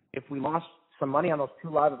 if we lost some money on those 2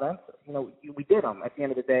 live events, we did them at the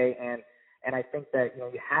end of the day. And I think that,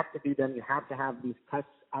 you have to do them. You have to have these tests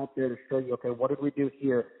out there to show you, okay, what did we do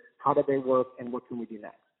here? How did they work? And what can we do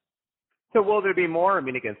next? So will there be more? I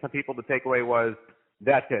mean, again, some people, the takeaway was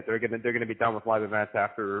that's it. They're gonna be done with live events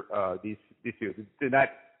after these 2. Did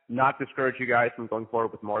that not discourage you guys from going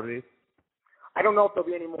forward with more of these? I don't know if there'll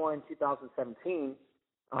be any more in 2017.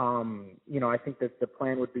 I think that the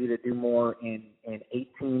plan would be to do more in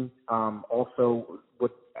 18. Also,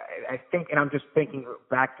 I think, and I'm just thinking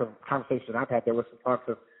back to conversations I've had, there was some talks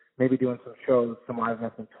of maybe doing some shows, some live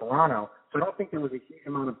events in Toronto. So I don't think there was a huge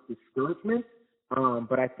amount of discouragement,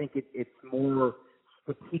 but I think it's more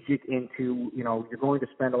strategic into, you're going to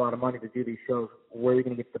spend a lot of money to do these shows. Where are you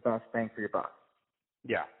going to get the best bang for your buck?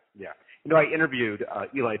 Yeah. I interviewed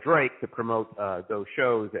Eli Drake to promote those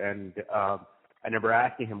shows, and I remember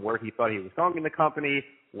asking him where he thought he was going in the company.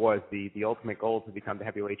 Was the ultimate goal to become the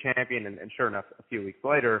heavyweight champion? And sure enough, a few weeks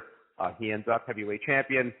later, he ends up heavyweight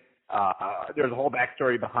champion. There's a whole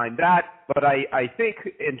backstory behind that, but I think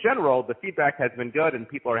in general the feedback has been good, and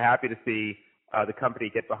people are happy to see the company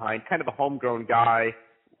get behind kind of a homegrown guy.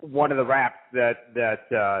 One of the raps that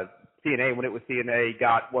TNA, when it was TNA,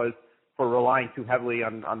 got was for relying too heavily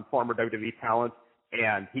on former WWE talent,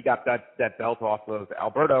 and he got that belt off of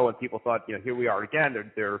Alberto, and people thought, here we are again.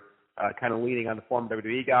 They're kind of leaning on the former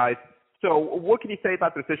WWE guys. So what can you say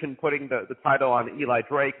about the decision putting the title on Eli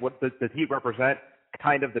Drake? What does he represent?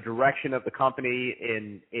 Kind of the direction of the company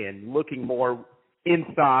in looking more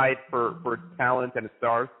inside for talent and its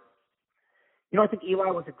stars? I think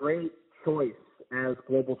Eli was a great choice as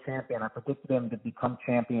global champion. I predicted him to become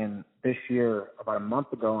champion this year about a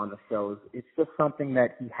month ago on the shows. It's just something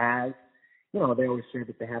that he has. They always say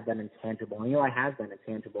that they have that intangible, and Eli has that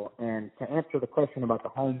intangible. And to answer the question about the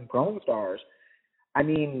homegrown stars, I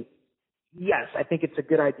mean, yes, I think it's a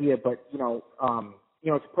good idea, but, to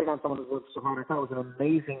put it on someone who's worked so hard, I thought it was an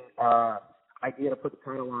amazing idea to put the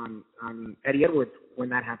title on Eddie Edwards when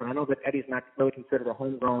that happened. I know that Eddie's not really considered a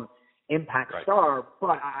homegrown Impact star,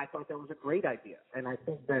 but I thought that was a great idea. And I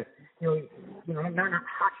think that, not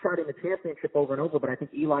hot-shotting the championship over and over, but I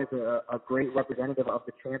think Eli's a great representative of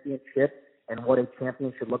the championship and what a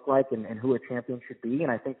champion should look like and who a champion should be.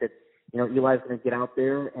 And I think that, Eli's going to get out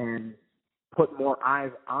there and put more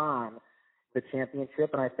eyes on the championship.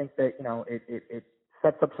 And I think that, it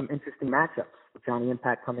sets up some interesting matchups with Johnny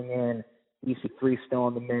Impact coming in, EC3 still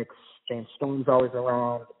in the mix, James Storm's always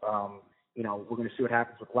around. We're going to see what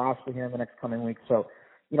happens with Lashley here in the next coming weeks. So,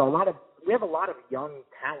 we have a lot of young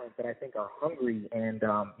talent that I think are hungry and,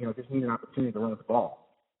 just need an opportunity to run with the ball.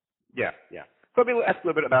 Yeah. So let me ask a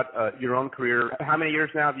little bit about your own career. How many years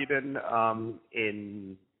now have you been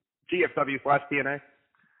in GFW/TNA?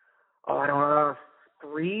 I don't know,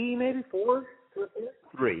 3, maybe 4?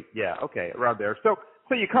 3, yeah, okay, around there. So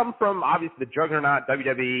you come from obviously the juggernaut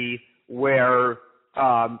WWE, where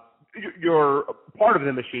you're part of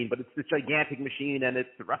the machine, but it's this gigantic machine, and it's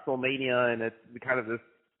WrestleMania, and it's kind of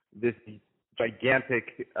this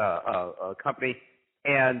gigantic company.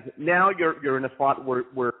 And now you're in a spot where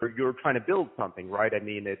you're trying to build something, right? I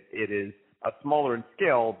mean, it is smaller in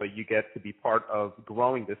scale, but you get to be part of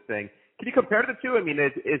growing this thing. Can you compare the two? I mean,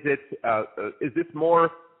 is this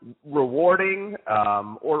more rewarding,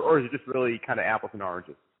 or is it just really kind of apples and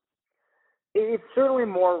oranges? It's certainly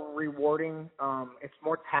more rewarding. It's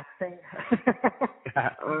more taxing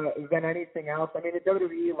than anything else. I mean, at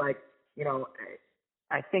WWE,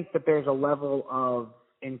 I think that there's a level of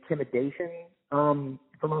intimidation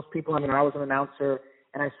for most people. I mean, I was an announcer,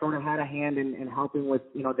 and I sort of had a hand in helping with,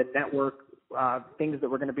 the network, things that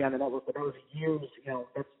were going to be on the network. But that was years,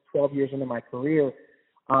 that's 12 years into my career.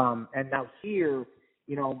 And now here,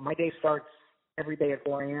 my day starts every day at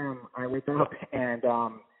 4 a.m. I wake up and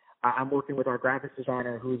I'm working with our graphics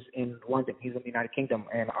designer who's in London. He's in the United Kingdom,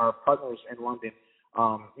 and our partners in London,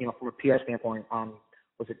 from a PR standpoint,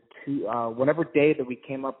 was it 2, whatever day that we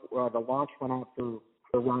came up, the launch went out for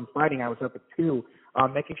Ron Fighting, I was up at 2,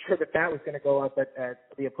 making sure that was going to go up at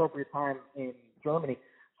the appropriate time in Germany.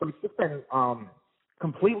 So it's just been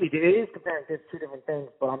completely, it is comparing to two different things,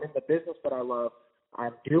 but I'm in the business that I love.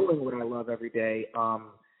 I'm doing what I love every day.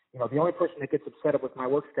 You know, the only person that gets upset with my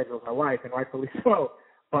work schedule is my wife, and rightfully so.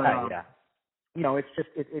 But, you know, it's just,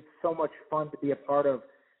 it's so much fun to be a part of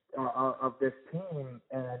this team.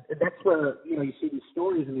 And that's where, you know, you see these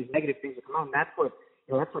stories and these negative things that come out, and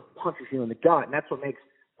that's what punches you in the gut. And that's what makes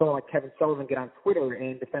someone like Kevin Sullivan get on Twitter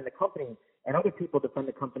and defend the company, and other people defend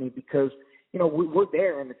the company because, you know, we're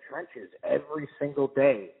there in the trenches every single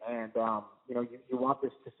day. And, you know, you want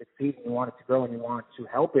this to succeed, and you want it to grow, and you want to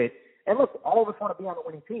help it. And look, all of us want to be on a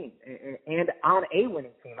winning team and on a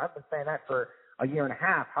winning team. I've been saying that for a year and a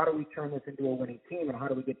half. How do we turn this into a winning team, and how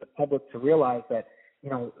do we get the public to realize that, you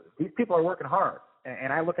know, these people are working hard?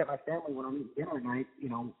 And I look at my family when I'm eating dinner at night, you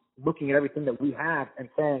know, looking at everything that we have and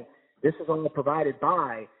saying, this is all provided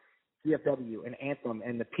by GFW and Anthem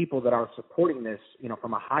and the people that are supporting this, you know,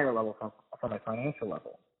 from a higher level, from a financial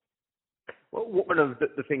level. Well, one of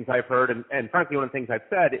the things I've heard, and frankly one of the things I've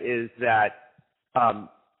said, is that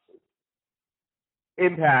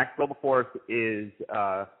Impact, Global Force is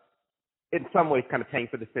in some ways kind of paying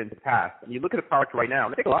for the sins of the past. I mean, you look at the product right now,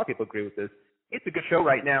 and I think a lot of people agree with this. It's a good show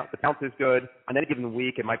right now. The talent is good. On any given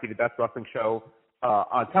week, it might be the best wrestling show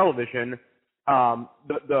on television.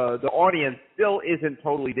 The audience still isn't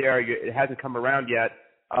totally there. It hasn't come around yet,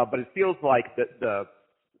 but it feels like the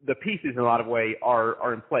pieces in a lot of ways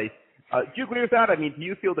are in place. Do you agree with that? I mean, do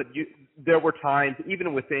you feel that there were times,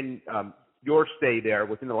 even within your stay there,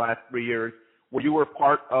 within the last 3 years, where you were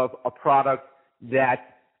part of a product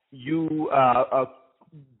that your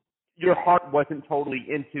heart wasn't totally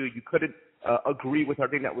into, you couldn't agree with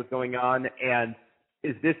everything that was going on, and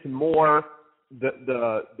is this more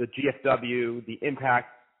the GFW, the Impact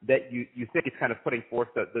that you think is kind of putting forth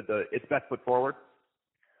its best foot forward?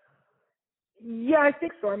 Yeah, I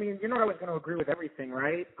think so. I mean, you're not always going to agree with everything,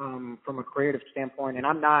 right? From a creative standpoint, and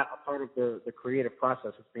I'm not a part of the creative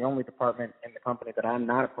process. It's the only department in the company that I'm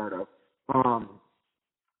not a part of.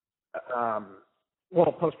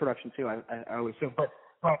 Well, post-production too, I would assume,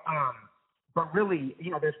 but really,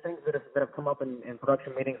 you know, there's things that have come up in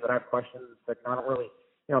production meetings that I've questioned that I don't really,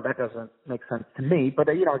 you know, that doesn't make sense to me. But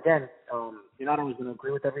you know, again, you're not always going to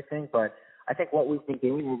agree with everything. But I think what we've been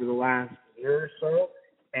doing over the last year or so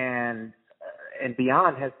and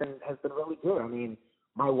beyond has been really good. I mean,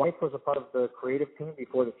 my wife was a part of the creative team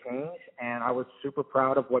before the change, and I was super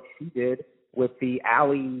proud of what she did with the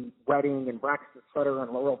Allie wedding and Braxton Sutter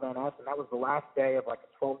and Laurel Van Ness, and that was the last day of like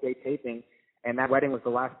a 12-day taping, and that wedding was the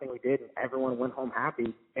last thing we did, and everyone went home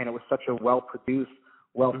happy, and it was such a well-produced,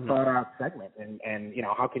 well-thought-out segment, and you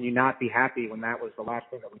know, how can you not be happy when that was the last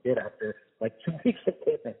thing that we did after like 2 weeks of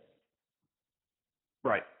taping?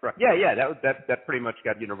 Right. Yeah, that pretty much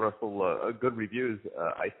got universal good reviews,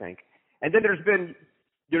 I think. And then there's been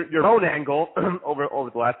your own angle over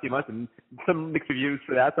the last few months, and some mixed reviews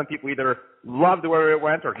for that. Some people either loved where it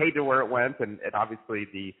went or hated where it went, and obviously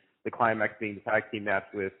the climax being the tag team match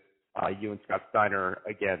with you and Scott Steiner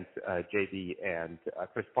against JB and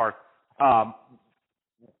Chris Park. How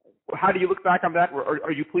do you look back on that?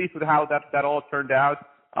 Are you pleased with how that all turned out?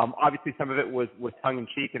 Obviously, some of it was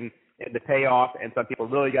tongue-in-cheek and the payoff, and some people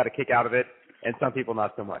really got a kick out of it, and some people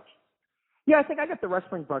not so much. Yeah, I think I got the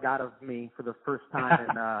wrestling bug out of me for the first time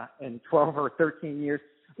in 12 or 13 years.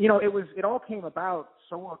 You know, it all came about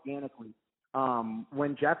so organically.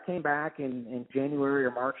 When Jeff came back in January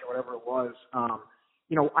or March or whatever it was,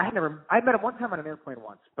 you know, I met him one time on an airplane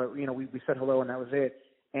once, but you know, we said hello and that was it.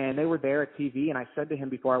 And they were there at TV, and I said to him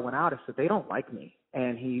before I went out, I said, they don't like me.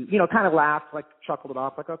 And he, you know, kind of laughed, like chuckled it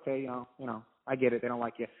off, like, okay, you know, I get it, they don't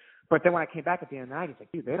like you. But then when I came back at the end of the night, he's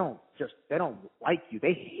like, dude, they don't like you.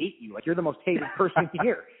 They hate you. Like, you're the most hated person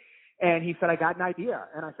here. And he said, I got an idea.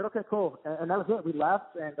 And I said, okay, cool. And that was it. We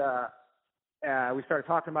left, and we started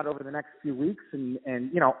talking about it over the next few weeks. And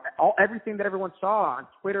you know, everything that everyone saw on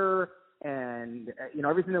Twitter and, you know,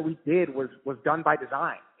 everything that we did was done by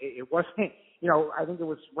design. It wasn't, you know, I think it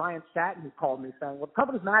was Ryan Satin who called me saying, well, the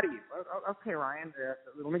company's mad at you. Okay, Ryan,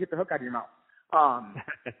 let me get the hook out of your mouth.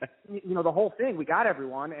 You know, the whole thing, we got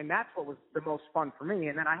everyone, and that's what was the most fun for me.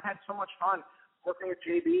 And then I had so much fun working with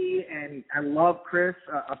JB, and I love Chris,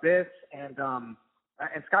 Abyss, and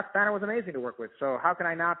Scott Steiner was amazing to work with. So how can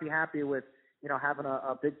I not be happy with, you know, having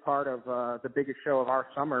a big part of the biggest show of our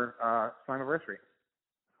summer, Slammiversary?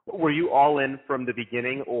 Were you all in from the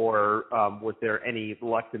beginning, or was there any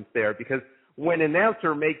reluctance there? Because when an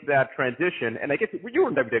announcer makes that transition, and I guess you were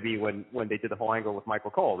in WWE when they did the whole angle with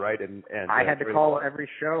Michael Cole, right? And I had to call every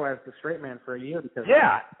show as the straight man for a year because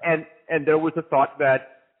and there was a thought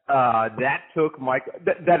that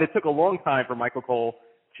that it took a long time for Michael Cole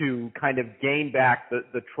to kind of gain back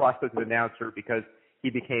the trust as an announcer because he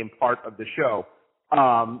became part of the show.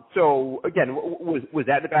 So again, was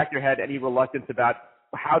that in the back of your head? Any reluctance about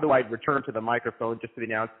how do I return to the microphone, just to the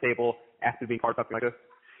announce table after being part of something like this?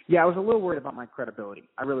 Yeah, I was a little worried about my credibility.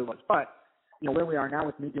 I really was. But, where we are now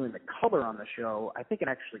with me doing the color on the show, I think it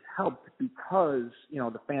actually helped because,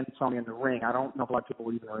 the fans saw me in the ring. I don't know if a lot of people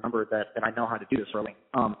will even remember that I know how to do this early.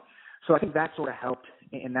 So I think that sort of helped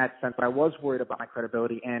in that sense. But I was worried about my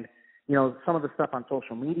credibility. And, some of the stuff on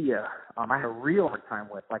social media, I had a real hard time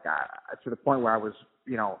with, to the point where I was,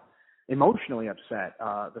 emotionally upset.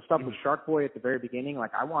 The stuff with Shark Boy at the very beginning,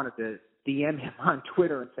 I wanted to DM him on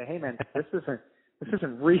Twitter and say, hey, man, this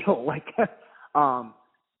isn't real.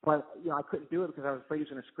 But, I couldn't do it because I was afraid he was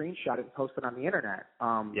going to screenshot it and post it on the internet.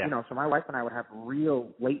 So my wife and I would have real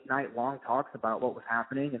late night long talks about what was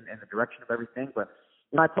happening and the direction of everything. But,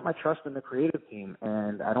 I put my trust in the creative team,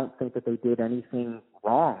 and I don't think that they did anything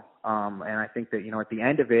wrong. And I think that, at the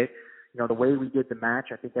end of it, the way we did the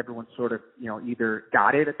match, I think everyone sort of, either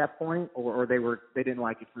got it at that point or they didn't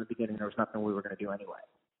like it from the beginning. There was nothing we were going to do anyway.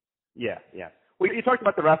 Yeah. Well, you talked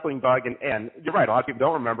about the wrestling bug, and you're right. A lot of people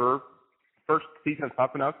don't remember first season of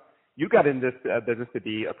Tough Enough. You got in this business to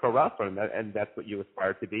be a pro wrestler, and that's what you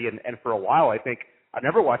aspired to be. And for a while, I think I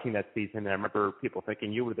remember watching that season, and I remember people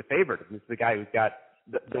thinking you were the favorite. And this is the guy who's got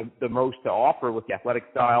the most to offer with the athletic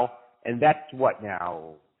style, and that's what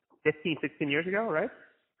now, 15, 16 years ago, right?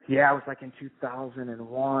 Yeah, it was in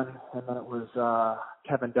 2001, and then it was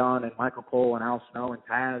Kevin Dunn and Michael Cole and Al Snow and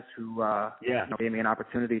Taz who gave me an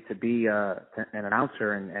opportunity to be an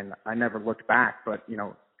announcer, and I never looked back. But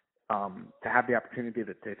to have the opportunity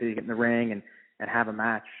to get in the ring and have a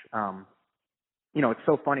match, it's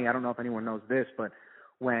so funny. I don't know if anyone knows this, but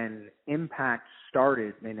when Impact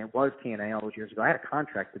started, and it was TNA all those years ago, I had a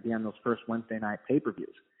contract to be on those first Wednesday night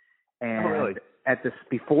pay-per-views. And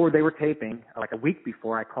before they were taping, a week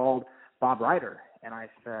before, I called Bob Ryder and I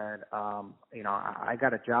said, I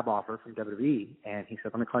got a job offer from WWE. And he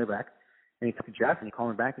said, let me call you back. And he took a Jeff and he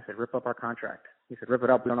called me back. He said, rip up our contract. He said, rip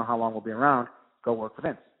it up. We don't know how long we'll be around. Go work for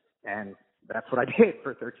Vince. And that's what I did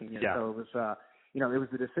for 13 years. Yeah. So it was, it was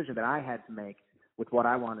the decision that I had to make with what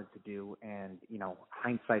I wanted to do. And,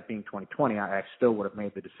 hindsight being 2020, I still would have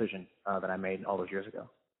made the decision that I made all those years ago.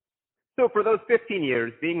 So for those 15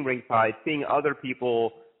 years, being ringside, seeing other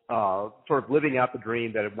people sort of living out the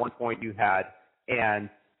dream that at one point you had, and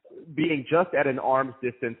being just at an arm's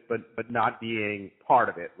distance, but not being part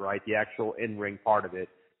of it, right? The actual in-ring part of it.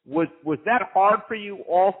 Was that hard for you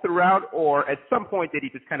all throughout, or at some point did you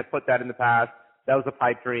just kind of put that in the past? That was a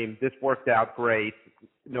pipe dream. This worked out great.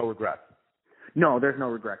 No regrets. No, there's no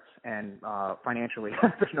regrets, and financially,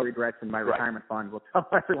 there's no regrets. And my retirement fund will tell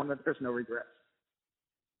everyone that there's no regrets.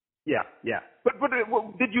 Yeah. But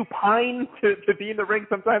did you pine to be in the ring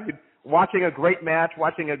sometimes? Watching a great match,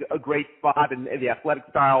 watching a great spot and the athletic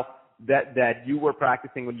style that you were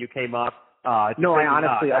practicing when you came up? No, I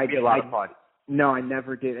honestly, that'd be a lot of fun. No, I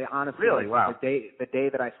never did. Honestly, really? Wow. The day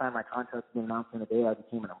that I signed my contract with the announcer, the day I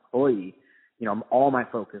became an employee, all my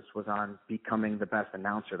focus was on becoming the best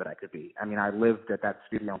announcer that I could be. I mean, I lived at that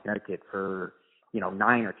studio in Connecticut for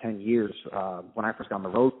 9 or 10 years. When I first got on the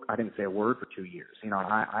road, I didn't say a word for 2 years.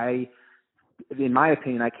 I in my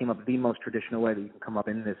opinion, I came up the most traditional way that you can come up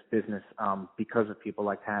in this business because of people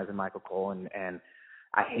like Taz and Michael Cole, and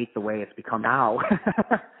I hate the way it's become now.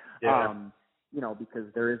 Yeah. Because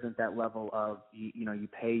there isn't that level of, you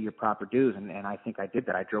pay your proper dues, and I think I did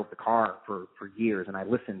that. I drove the car for years, and I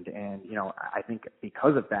listened, and, I think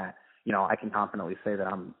because of that, I can confidently say that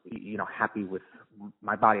I'm, happy with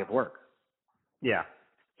my body of work. Yeah.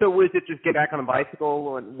 So was it just get back on a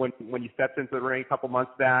bicycle when you stepped into the ring a couple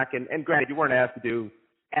months back? And granted, you weren't asked to do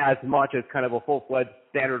as much as kind of a full-fledged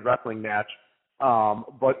standard wrestling match,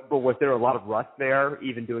 but was there a lot of rust there,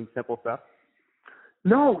 even doing simple stuff?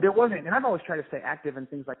 No, there wasn't. And I've always tried to stay active and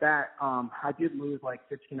things like that. I did lose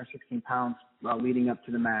 15 or 16 pounds leading up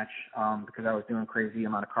to the match because I was doing crazy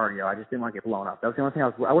amount of cardio. I just didn't want to get blown up. That was the only thing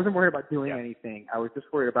I wasn't worried about doing anything. I was just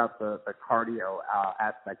worried about the cardio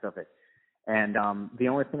aspect of it. And the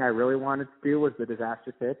only thing I really wanted to do was the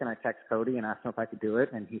disaster pick, and I texted Cody and asked him if I could do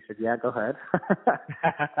it, and he said, yeah, go ahead.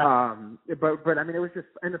 But I mean, it was just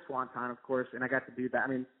in the Swanton, of course, and I got to do that. I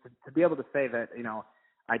mean, to be able to say that,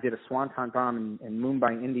 I did a Swanton bomb in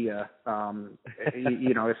Mumbai, India,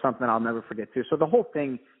 is something I'll never forget too. So the whole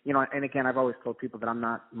thing, and again, I've always told people that I'm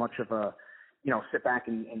not much of a, sit back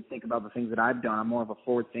and think about the things that I've done. I'm more of a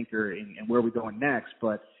forward thinker in where we're going next.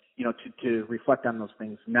 But, to reflect on those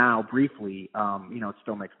things now briefly, it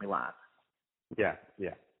still makes me laugh. Yeah.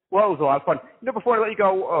 Well, it was a lot of fun. Before I let you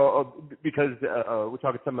go, because we're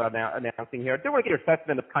talking some about announcing here, I do want to get your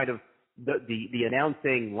assessment of kind of the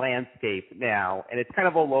announcing landscape now, and it's kind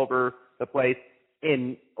of all over the place.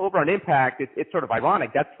 Over on Impact, it's sort of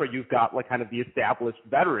ironic. That's where you've got like kind of the established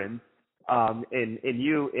veterans in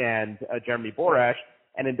you and Jeremy Borash,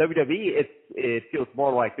 and in WWE, it feels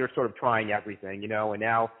more like they're sort of trying everything, and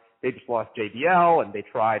now they just lost JBL, and they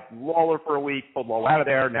tried Lawler for a week, pulled Lawler out of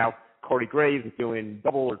there. Now Corey Graves is doing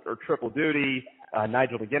double or triple duty.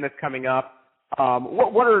 Nigel McGuinness coming up.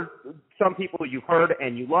 What are some people you've heard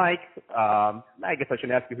and you like? I guess I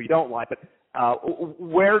shouldn't ask you who you don't like, but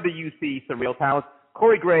where do you see some real talent?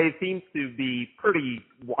 Corey Graves seems to be pretty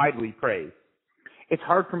widely praised. It's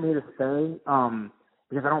hard for me to say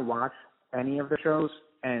because I don't watch any of the shows,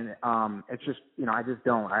 and it's just, I just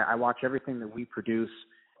don't. I watch everything that we produce,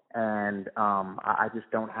 and I just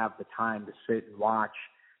don't have the time to sit and watch.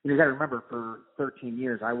 You got to remember, for 13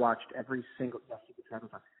 years, I watched every single.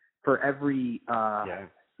 For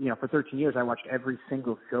 13 years, I watched every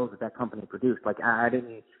single show that company produced. Like, I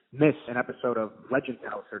didn't miss an episode of Legends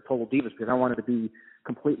House or Total Divas because I wanted to be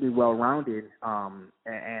completely well-rounded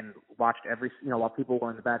and watched every, while people were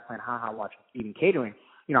in the back playing watching eating catering,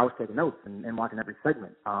 I was taking notes and watching every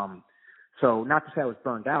segment. So not to say I was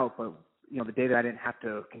burned out, but, the day that I didn't have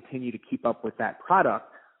to continue to keep up with that product,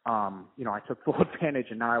 I took full advantage,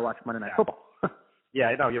 and now I watch Monday Night Football.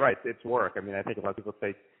 Yeah, no, you're right. It's work. I mean, I think a lot of people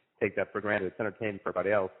take that for granted. It's entertainment for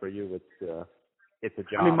everybody else. For you, it's a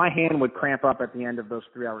job. I mean, my hand would cramp up at the end of those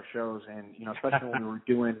 3-hour shows, and especially when we were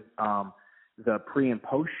doing the pre and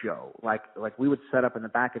post show. Like we would set up in the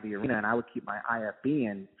back of the arena, and I would keep my IFB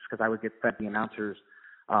in because I would get fed the announcers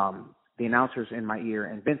in my ear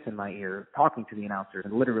and Vince in my ear, talking to the announcers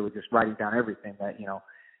and literally just writing down everything that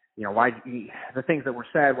why the things that were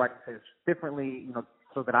said, why you say this differently,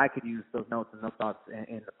 so that I could use those notes and those thoughts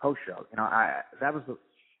in the post show. That was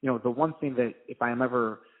the one thing that if I am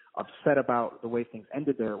ever upset about the way things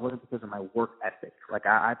ended there, it wasn't because of my work ethic. Like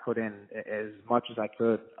I put in as much as I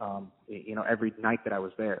could, every night that I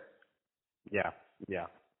was there. Yeah,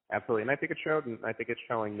 absolutely. And I think it showed, and I think it's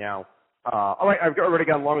showing now. All right, I've already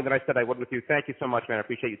gone longer than I said I would with you. Thank you so much, man. I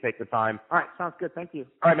appreciate you taking the time. All right, sounds good. Thank you.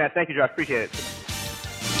 All right, man. Thank you, Josh. Appreciate it.